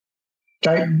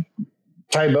 Tybo,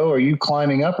 are you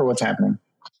climbing up or what's happening?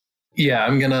 Yeah,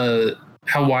 I'm gonna.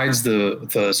 How wide's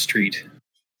the street?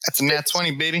 That's a nat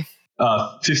 20, baby.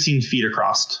 15 feet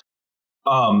across.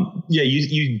 Yeah,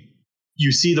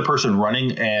 you see the person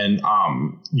running, and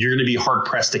you're going to be hard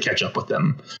pressed to catch up with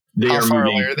them. How far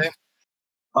away are they?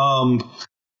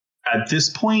 At this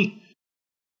point,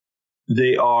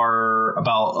 they are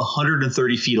about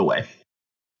 130 feet away.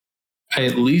 I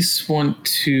at least want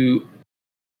to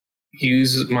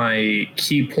use my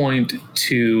key point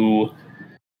to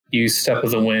use Step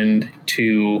of the Wind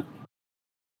to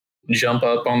jump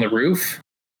up on the roof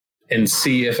and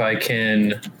see if I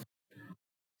can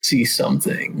see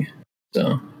something.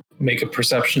 So make a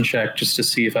perception check just to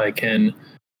see if I can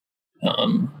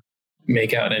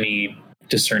make out any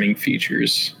discerning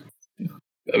features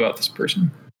about this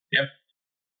person. Yep.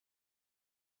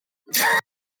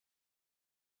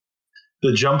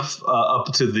 The jump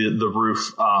up to the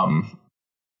roof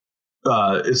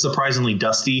is surprisingly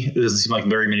dusty. It doesn't seem like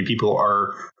very many people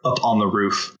are up on the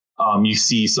roof. You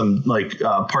see some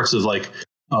parts of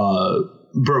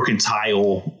broken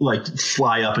tile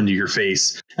fly up into your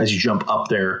face as you jump up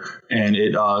there, and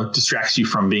it distracts you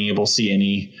from being able to see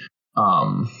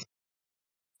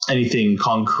anything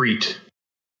concrete.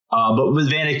 But with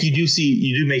Vanek, you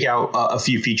do make out a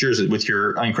few features with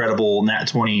your incredible nat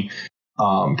 20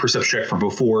 perception check from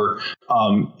before.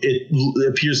 It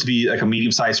appears to be like a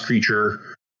medium-sized creature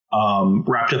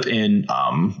wrapped up in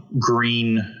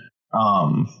green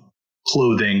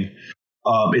clothing.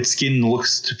 Its skin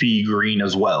looks to be green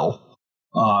as well.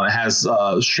 It has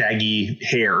shaggy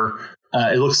hair.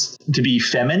 It looks to be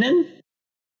feminine,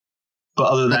 but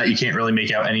other than that, you can't really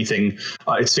make out anything.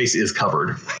 Its face is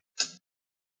covered.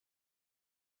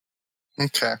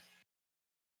 Okay.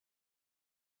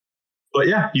 But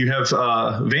yeah, you have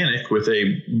Vanek with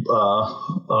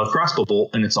a crossbow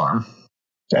bolt in its arm.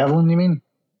 Javelin, you mean?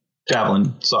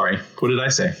 Javelin, sorry. What did I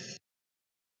say?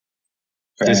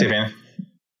 Did I say Vanek?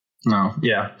 No,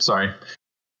 yeah, sorry.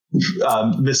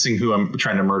 Missing who I'm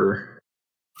trying to murder.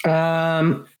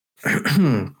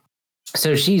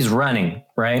 So she's running,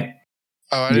 right?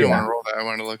 Oh, I didn't want to roll that. I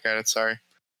wanted to look at it. Sorry.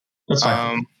 That's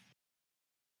fine.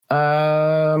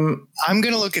 I'm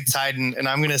going to look at Titan and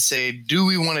I'm going to say, do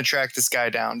we want to track this guy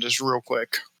down just real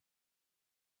quick?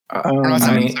 Sorry. I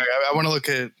want to look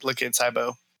at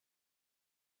Cybo.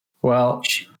 Well,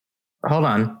 hold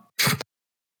on.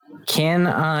 Can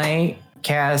I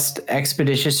cast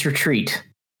Expeditious Retreat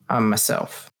on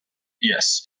myself?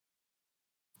 Yes.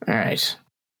 All right.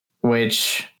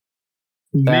 Which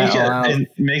make an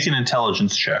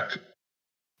intelligence check.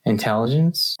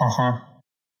 Intelligence?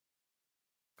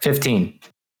 15.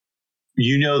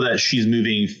 You know that she's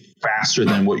moving faster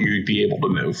than what you'd be able to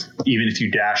move. Even if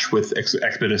you dash with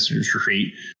Expeditious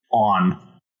Retreat on,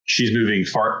 she's moving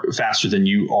far faster than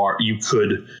you are. You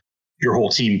could, your whole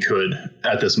team could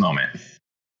at this moment.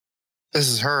 This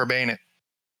is Herb, ain't it?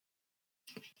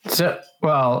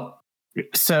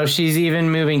 So she's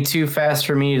even moving too fast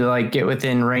for me to like get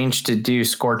within range to do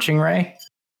Scorching Ray?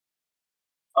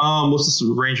 What's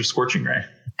the range of Scorching Ray?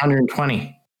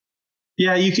 120.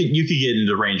 Yeah, you could get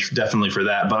into range definitely for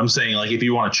that, but I'm saying like if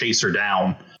you want to chase her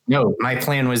down. No, my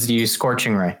plan was to use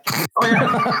Scorching Ray. Oh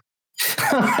yeah.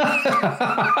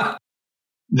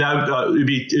 That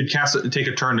it'd take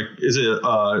a turn. Is it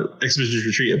Expeditious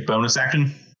Retreat a bonus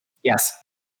action? Yes.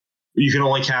 You can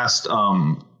only cast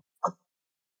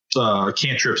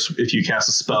cantrips if you cast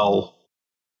a spell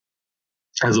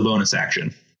as a bonus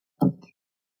action.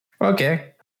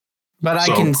 Okay, but I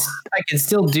can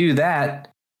still do that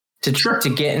to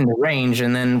get into range,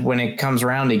 and then when it comes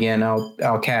around again,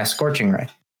 I'll cast Scorching Ray.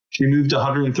 She moved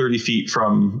 130 feet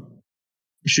from.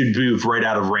 She'd move right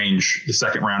out of range the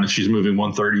second round if she's moving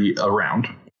 130 around.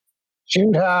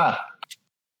 Shoot her.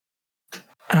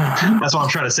 That's what I'm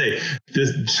trying to say.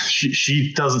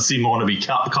 She doesn't seem to want to be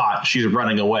caught. She's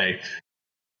running away.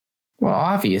 Well,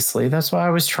 obviously, that's why I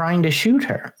was trying to shoot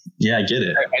her. Yeah, I get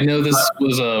it. I know this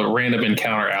was a random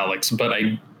encounter, Alex, but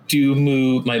I do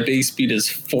move. My base speed is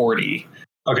 40.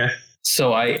 Okay.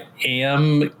 So I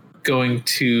am going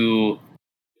to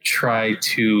try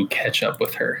to catch up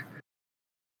with her.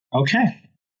 Okay.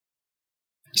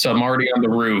 So I'm already on the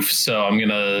roof, so I'm going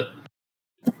to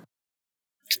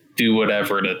do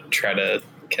whatever to try to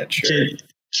catch her.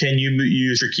 Can you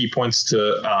use your key points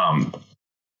to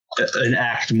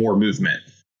enact more movement?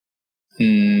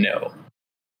 No.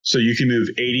 So you can move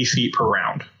 80 feet per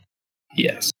round.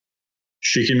 Yes.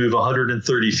 She can move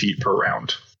 130 feet per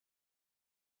round.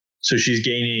 So she's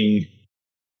gaining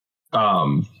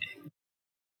the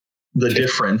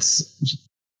difference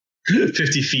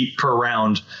 50 feet per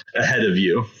round ahead of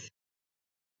you.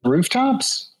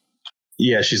 Rooftops?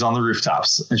 Yeah, she's on the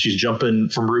rooftops and she's jumping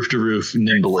from roof to roof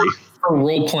nimbly. For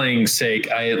role-playing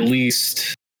sake, I at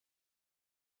least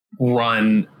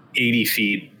run 80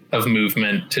 feet of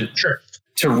movement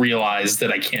to realize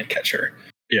that I can't catch her.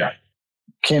 Yeah.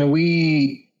 Can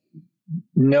we,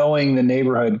 knowing the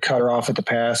neighborhood, cut her off at the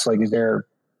pass? Like, is there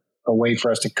a way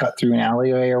for us to cut through an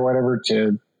alleyway or whatever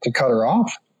to cut her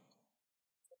off?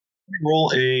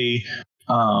 Roll a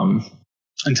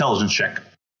intelligence check.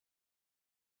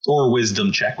 Or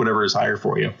wisdom check, whatever is higher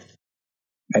for you.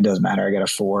 It doesn't matter. I got a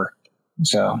 4.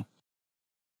 So,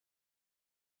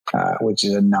 which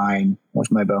is a 9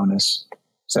 with my bonus.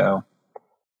 So,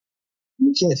 I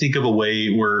can't think of a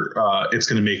way where it's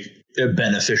going to make a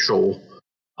beneficial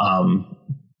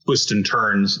twists and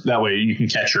turns. That way you can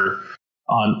catch her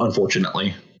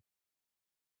unfortunately.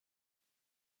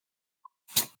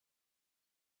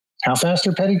 How fast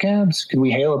are pedicabs? Could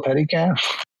we hail a pedicab?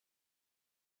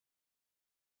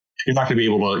 You're not going to be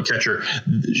able to catch her.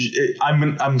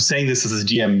 I'm saying this as a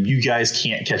DM. You guys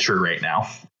can't catch her right now.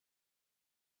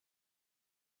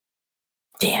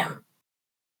 Damn.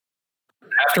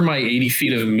 After my 80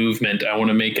 feet of movement, I want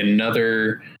to make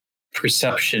another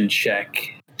perception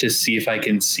check to see if I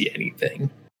can see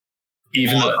anything.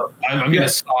 Even though I'm going to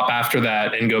stop after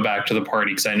that and go back to the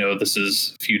party because I know this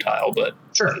is futile, but...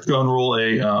 Sure. Go and roll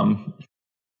a...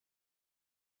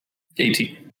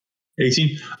 18.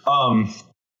 18?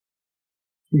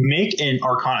 Make an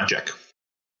Arcana check.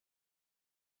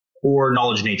 Or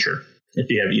Knowledge Nature, if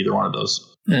you have either one of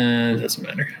those. Doesn't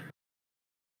matter.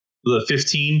 The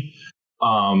 15,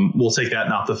 we'll take that,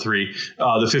 not the 3.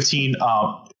 The 15,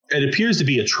 it appears to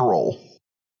be a troll.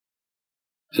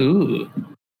 Ooh.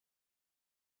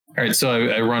 All right, so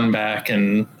I run back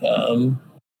and to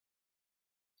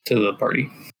the party.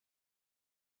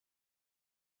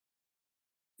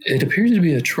 It appears to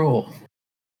be a troll.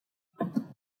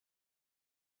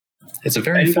 It's a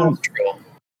very fast troll.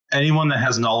 Anyone that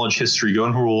has knowledge history, go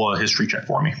and roll a history check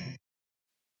for me.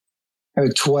 I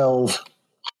have 12.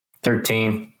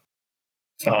 13.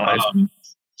 5.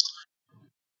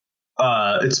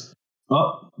 It's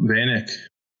Vanek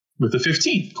with a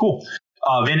 15. Cool.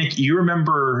 Vanek, you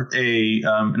remember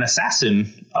an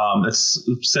assassin that's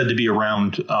said to be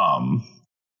around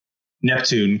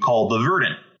Neptune called the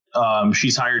Verdant.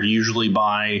 She's hired usually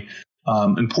by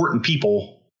important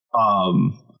people.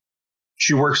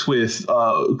 She works with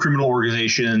criminal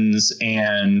organizations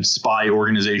and spy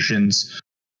organizations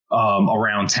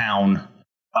around town,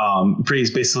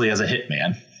 basically as a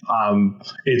hitman.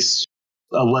 It's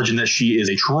a legend that she is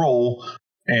a troll,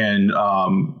 and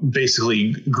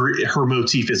basically her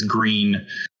motif is green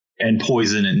and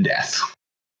poison and death.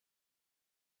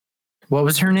 What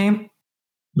was her name?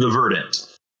 The Verdant.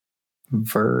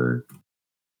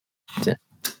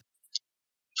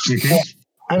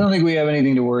 I don't think we have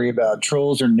anything to worry about.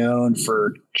 Trolls are known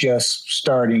for just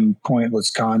starting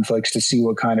pointless conflicts to see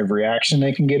what kind of reaction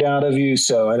they can get out of you,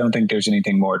 so I don't think there's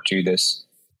anything more to this.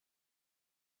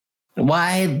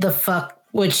 Why the fuck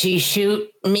would she shoot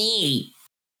me?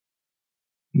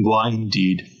 Why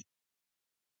indeed.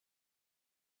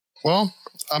 Well,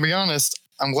 I'll be honest.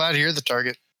 I'm glad you're the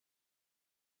target.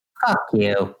 Fuck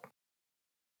you.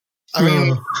 I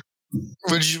mean,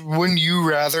 wouldn't you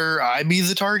rather I be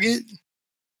the target?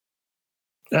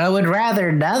 I would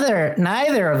rather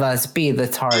neither of us be the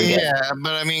target. Yeah,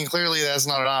 but I mean, clearly that's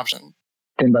not an option.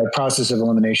 And by process of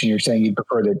elimination, you're saying you'd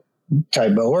prefer that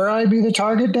Tybo or I be the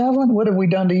target, Davlin? What have we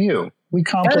done to you? We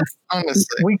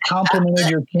complimented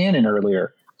your cannon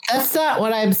earlier. That's not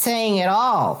what I'm saying at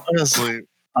all. Honestly,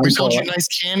 we sold you a nice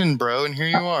cannon, bro, and here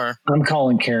you are. I'm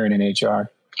calling Karen in HR.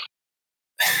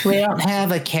 We don't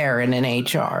have a Karen in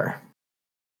HR.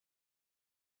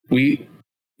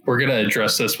 We're going to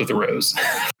address this with Rose.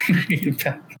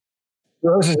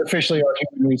 Rose is officially our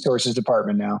human resources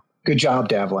department now. Good job,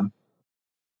 Davlin.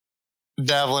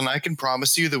 Davlin, I can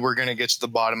promise you that we're going to get to the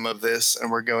bottom of this, and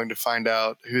we're going to find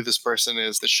out who this person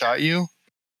is that shot you.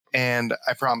 And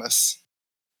I promise.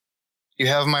 You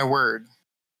have my word.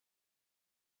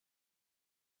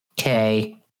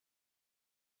 Okay.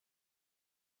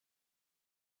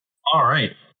 All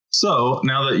right. So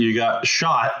now that you got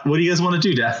shot, what do you guys want to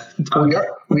do, Death?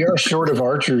 We are short of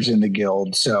archers in the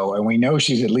guild, and we know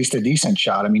she's at least a decent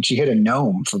shot. I mean, she hit a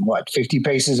gnome from 50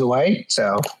 paces away.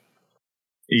 So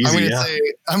easy,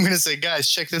 I'm gonna say, guys,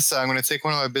 check this out. I'm gonna take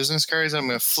one of my business cards and I'm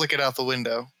gonna flick it out the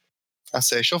window. I'll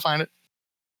say she'll find it.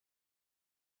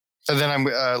 And then I'm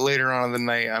later on in the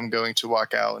night, I'm going to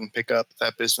walk out and pick up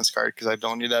that business card because I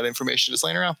don't need that information just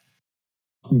laying around.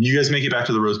 You guys make it back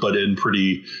to the Rosebud Inn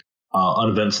pretty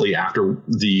uneventfully after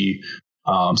the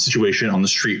situation on the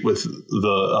street with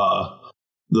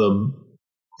the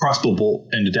crossbow bolt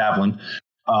into Davlin.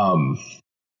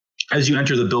 As you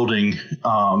enter the building,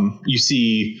 you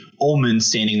see Ullman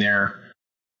standing there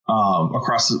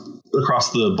across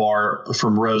the bar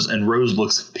from Rose, and Rose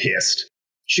looks pissed.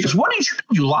 She goes, "What did you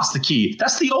do? You lost the key.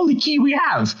 That's the only key we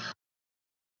have.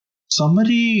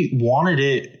 Somebody wanted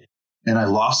it, and I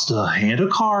lost a hand of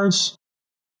cards,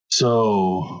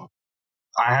 so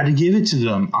I had to give it to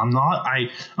them. I'm a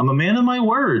man of my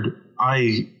word.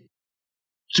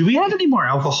 Do we have any more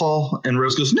alcohol?" And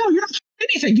Rose goes, "No, you're not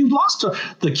anything. You lost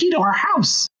the key to our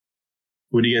house."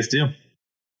 What do you guys do?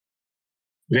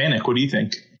 Vanek, what do you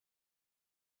think?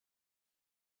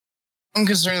 I'm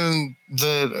concerned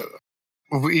that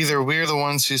either we're the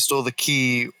ones who stole the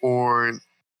key, or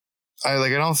I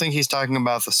don't think he's talking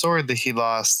about the sword that he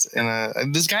lost.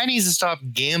 This guy needs to stop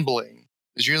gambling.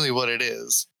 Is really what it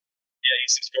is. Yeah,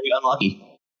 he's very unlucky.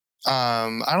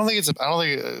 I don't think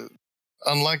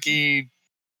unlucky,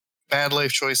 bad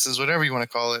life choices, whatever you want to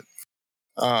call it.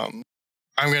 I'm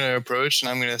going to approach and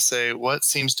I'm going to say, what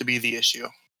seems to be the issue?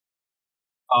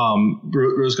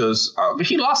 Rose goes,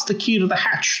 he lost the key to the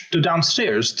hatch to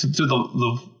downstairs to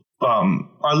the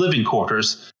our living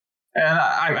quarters,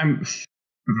 and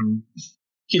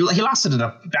he lost it in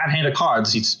a bad hand of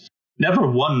cards. He's never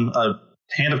won a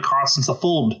hand of cards since the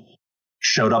fold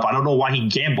showed up. I don't know why he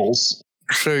gambles.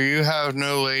 So you have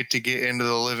no way to get into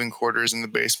the living quarters in the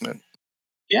basement?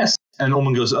 Yes. And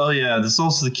Ullman goes, "Oh yeah, this is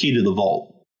also the key to the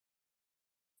vault.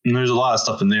 And there's a lot of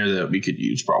stuff in there that we could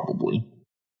use probably."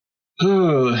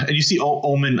 And you see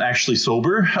Ullman actually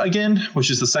sober again, which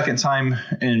is the second time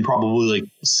in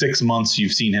probably 6 months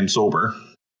you've seen him sober.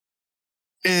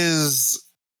 Is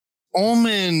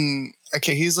Ullman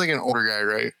Okay, he's like an older guy,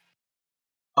 right?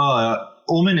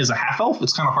 Ullman is a half elf.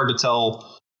 It's kind of hard to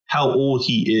tell how old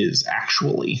he is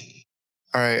actually.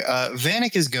 All right.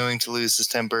 Vanek is going to lose his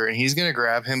temper, and he's going to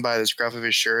grab him by the scruff of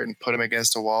his shirt and put him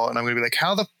against a wall. And I'm going to be like,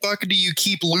 how the fuck do you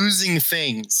keep losing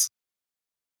things?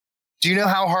 Do you know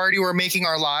how hard you are making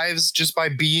our lives just by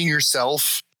being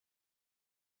yourself?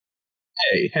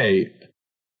 Hey.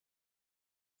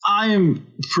 I'm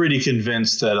pretty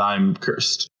convinced that I'm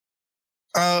cursed.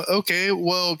 Okay.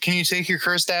 Well, can you take your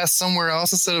cursed ass somewhere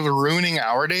else instead of ruining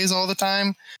our days all the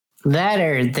time? That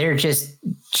or they're just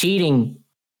cheating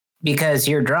because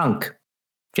you're drunk.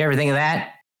 Did you ever think of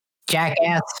that,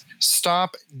 jackass?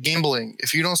 Stop gambling.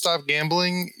 If you don't stop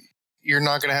gambling, you're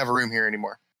not going to have a room here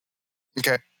anymore.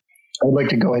 Okay. I'd like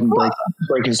to go ahead and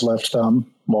break his left thumb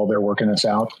while they're working this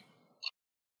out.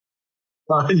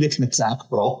 Nick an attack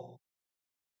roll.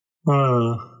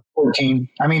 14.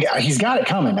 I mean, he's got it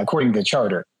coming according to the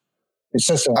charter. It's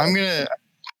just I'm gonna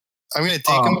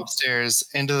take him upstairs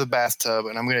into the bathtub,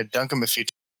 and I'm gonna dunk him a few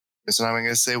times, and I'm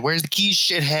gonna say, "Where's the key,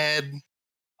 shithead?"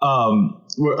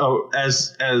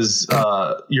 As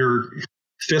your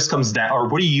fist comes down, or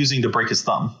what are you using to break his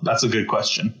thumb? That's a good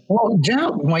question. Well,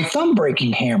 down my thumb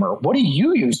breaking hammer. What do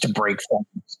you use to break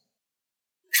thumbs?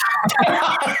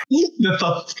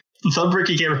 The thumb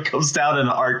breaking hammer comes down in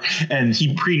an arc, and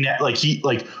he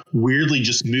weirdly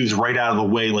just moves right out of the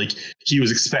way, like he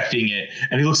was expecting it.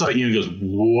 And he looks up at you and goes,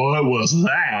 "What was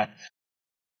that?"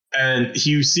 And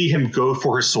you see him go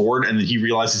for his sword, and then he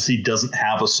realizes he doesn't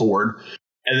have a sword.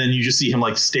 And then you just see him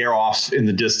like stare off in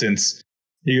the distance.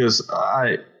 He goes,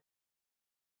 I'm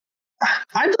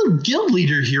the guild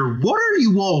leader here. What are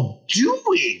you all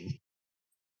doing?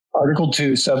 Article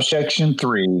 2, subsection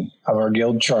 3 of our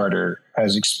guild charter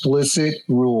has explicit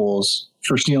rules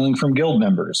for stealing from guild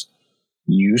members.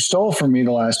 You stole from me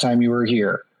the last time you were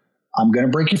here. I'm going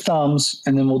to break your thumbs,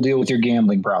 and then we'll deal with your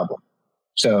gambling problem.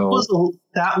 So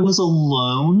that was a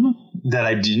loan that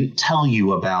I didn't tell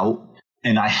you about,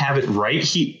 and I have it right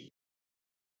here.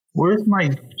 Where's my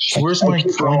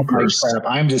phone purse?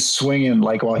 I'm just swinging,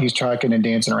 like while he's talking and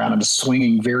dancing around, I'm just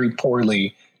swinging very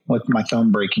poorly with my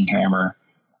thumb breaking hammer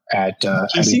at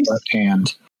his left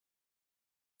hand.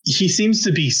 He seems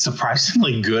to be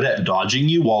surprisingly good at dodging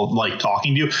you while like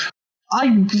talking to you. I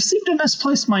seem to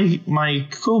misplace my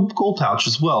gold pouch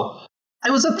as well.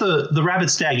 I was at the Rabbit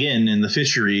Stag Inn in the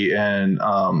fishery, and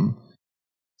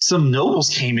some nobles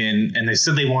came in and they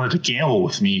said they wanted to gamble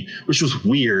with me, which was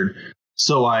weird.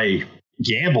 So I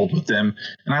gambled with them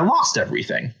and I lost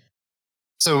everything.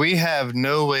 So we have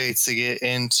no way to get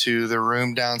into the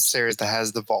room downstairs that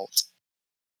has the vault.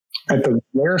 At the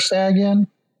where Stag Inn?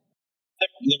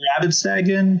 The Rabbit Stag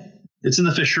Inn. It's in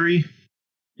the fishery.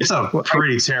 It's a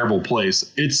pretty terrible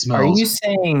place. It smells. Are you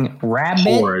saying rabbit?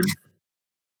 Horrid.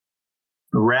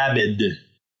 Rabid.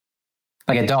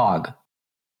 Like a dog.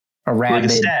 A rabid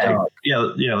like a stag. dog.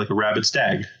 Yeah, like a rabid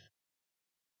stag.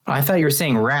 I thought you were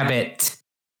saying rabbit.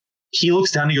 He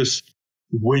looks down and he goes,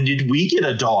 "When did we get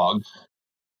a dog?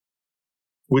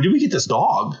 When did we get this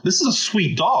dog? This is a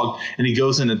sweet dog." And he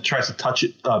goes in and tries to touch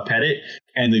it, pet it,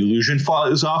 and the illusion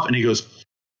falls off. And he goes,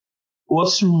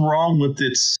 "What's wrong with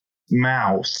its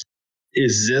mouth?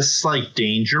 Is this like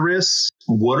dangerous?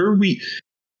 What are we?"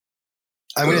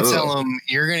 I'm going to tell him,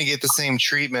 "You're going to get the same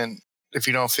treatment if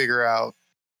you don't figure out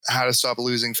how to stop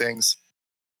losing things."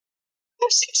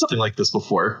 I've seen something like this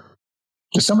before.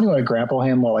 Does somebody want to grapple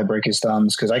him while I break his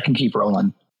thumbs? Because I can keep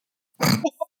rolling.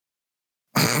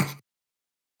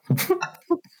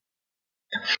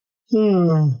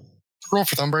 Roll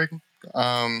for thumb breaking.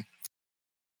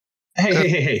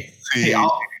 Hey!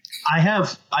 I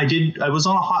was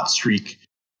on a hot streak,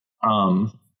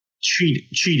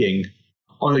 cheating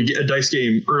on a dice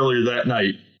game earlier that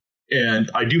night,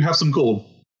 and I do have some gold.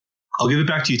 I'll give it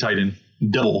back to you, Titan.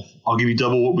 Double. I'll give you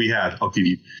double what we had. I'll give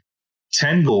you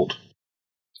 10 gold.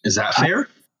 Is that fair?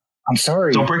 I'm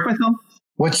sorry. Don't break my thumb.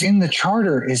 What's in the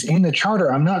charter is in the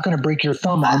charter. I'm not going to break your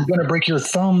thumb. I'm going to break your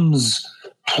thumbs,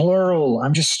 plural.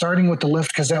 I'm just starting with the left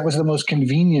because that was the most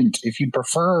convenient. If you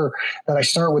prefer that I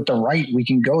start with the right, we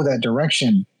can go that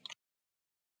direction.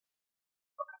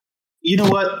 You know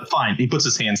what? Fine. He puts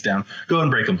his hands down. Go ahead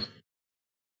and break them.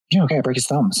 Yeah, okay, I break his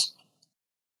thumbs.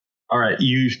 All right.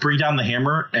 You bring down the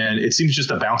hammer, and it seems just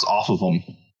to bounce off of him.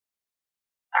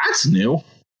 That's new.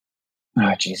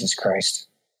 Ah, Jesus Christ.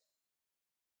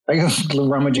 I go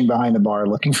rummaging behind the bar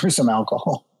looking for some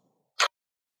alcohol.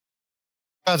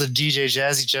 About to DJ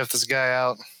Jazzy Jeff this guy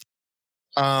out.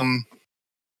 The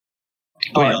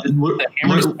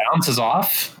hammer just bounces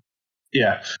off?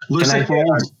 Yeah. Lursik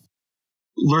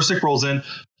rolls in.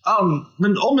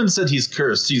 When Ullman said he's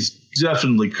cursed, he's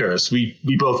definitely cursed. We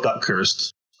both got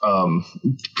cursed.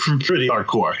 Pretty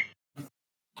hardcore.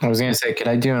 I was gonna say, could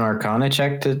I do an Arcana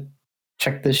check to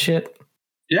check this shit?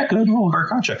 Yeah, can I do a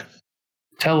Arcana check?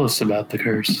 Tell us about the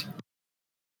curse.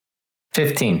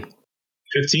 15.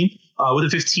 15. With a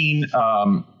 15,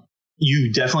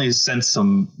 you definitely sense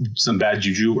some bad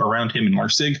juju around him and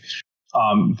Marksig.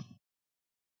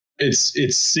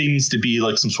 It seems to be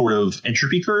like some sort of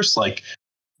entropy curse, like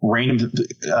random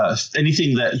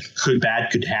anything that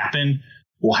could happen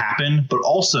will happen, but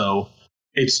also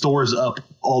it stores up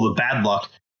all the bad luck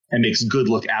and makes good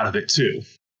luck out of it too.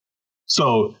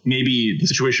 So maybe the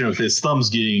situation of his thumbs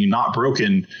getting not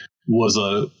broken was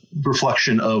a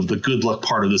reflection of the good luck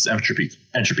part of this entropy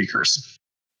curse.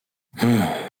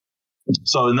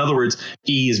 So in other words,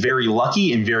 he is very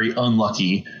lucky and very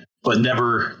unlucky, but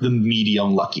never the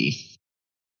medium lucky.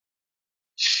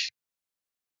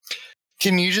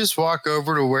 Can you just walk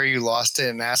over to where you lost it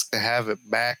and ask to have it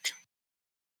back?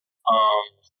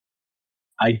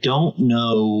 I don't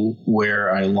know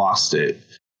where I lost it.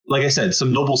 Like I said,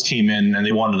 some nobles came in and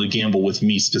they wanted to gamble with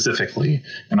me specifically,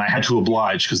 and I had to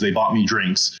oblige because they bought me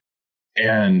drinks,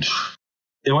 and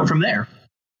it went from there.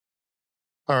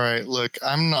 All right, look,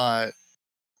 I'm not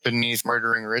beneath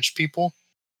murdering rich people.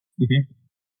 Mm-hmm.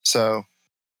 So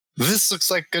this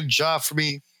looks like a good job for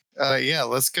me. Yeah,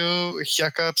 let's go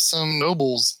yuck up some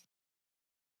nobles.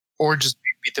 Or just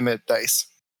beat them at dice.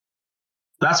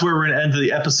 That's where we're going to end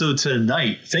the episode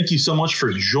tonight. Thank you so much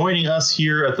for joining us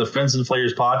here at the Friends and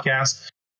Flayers podcast.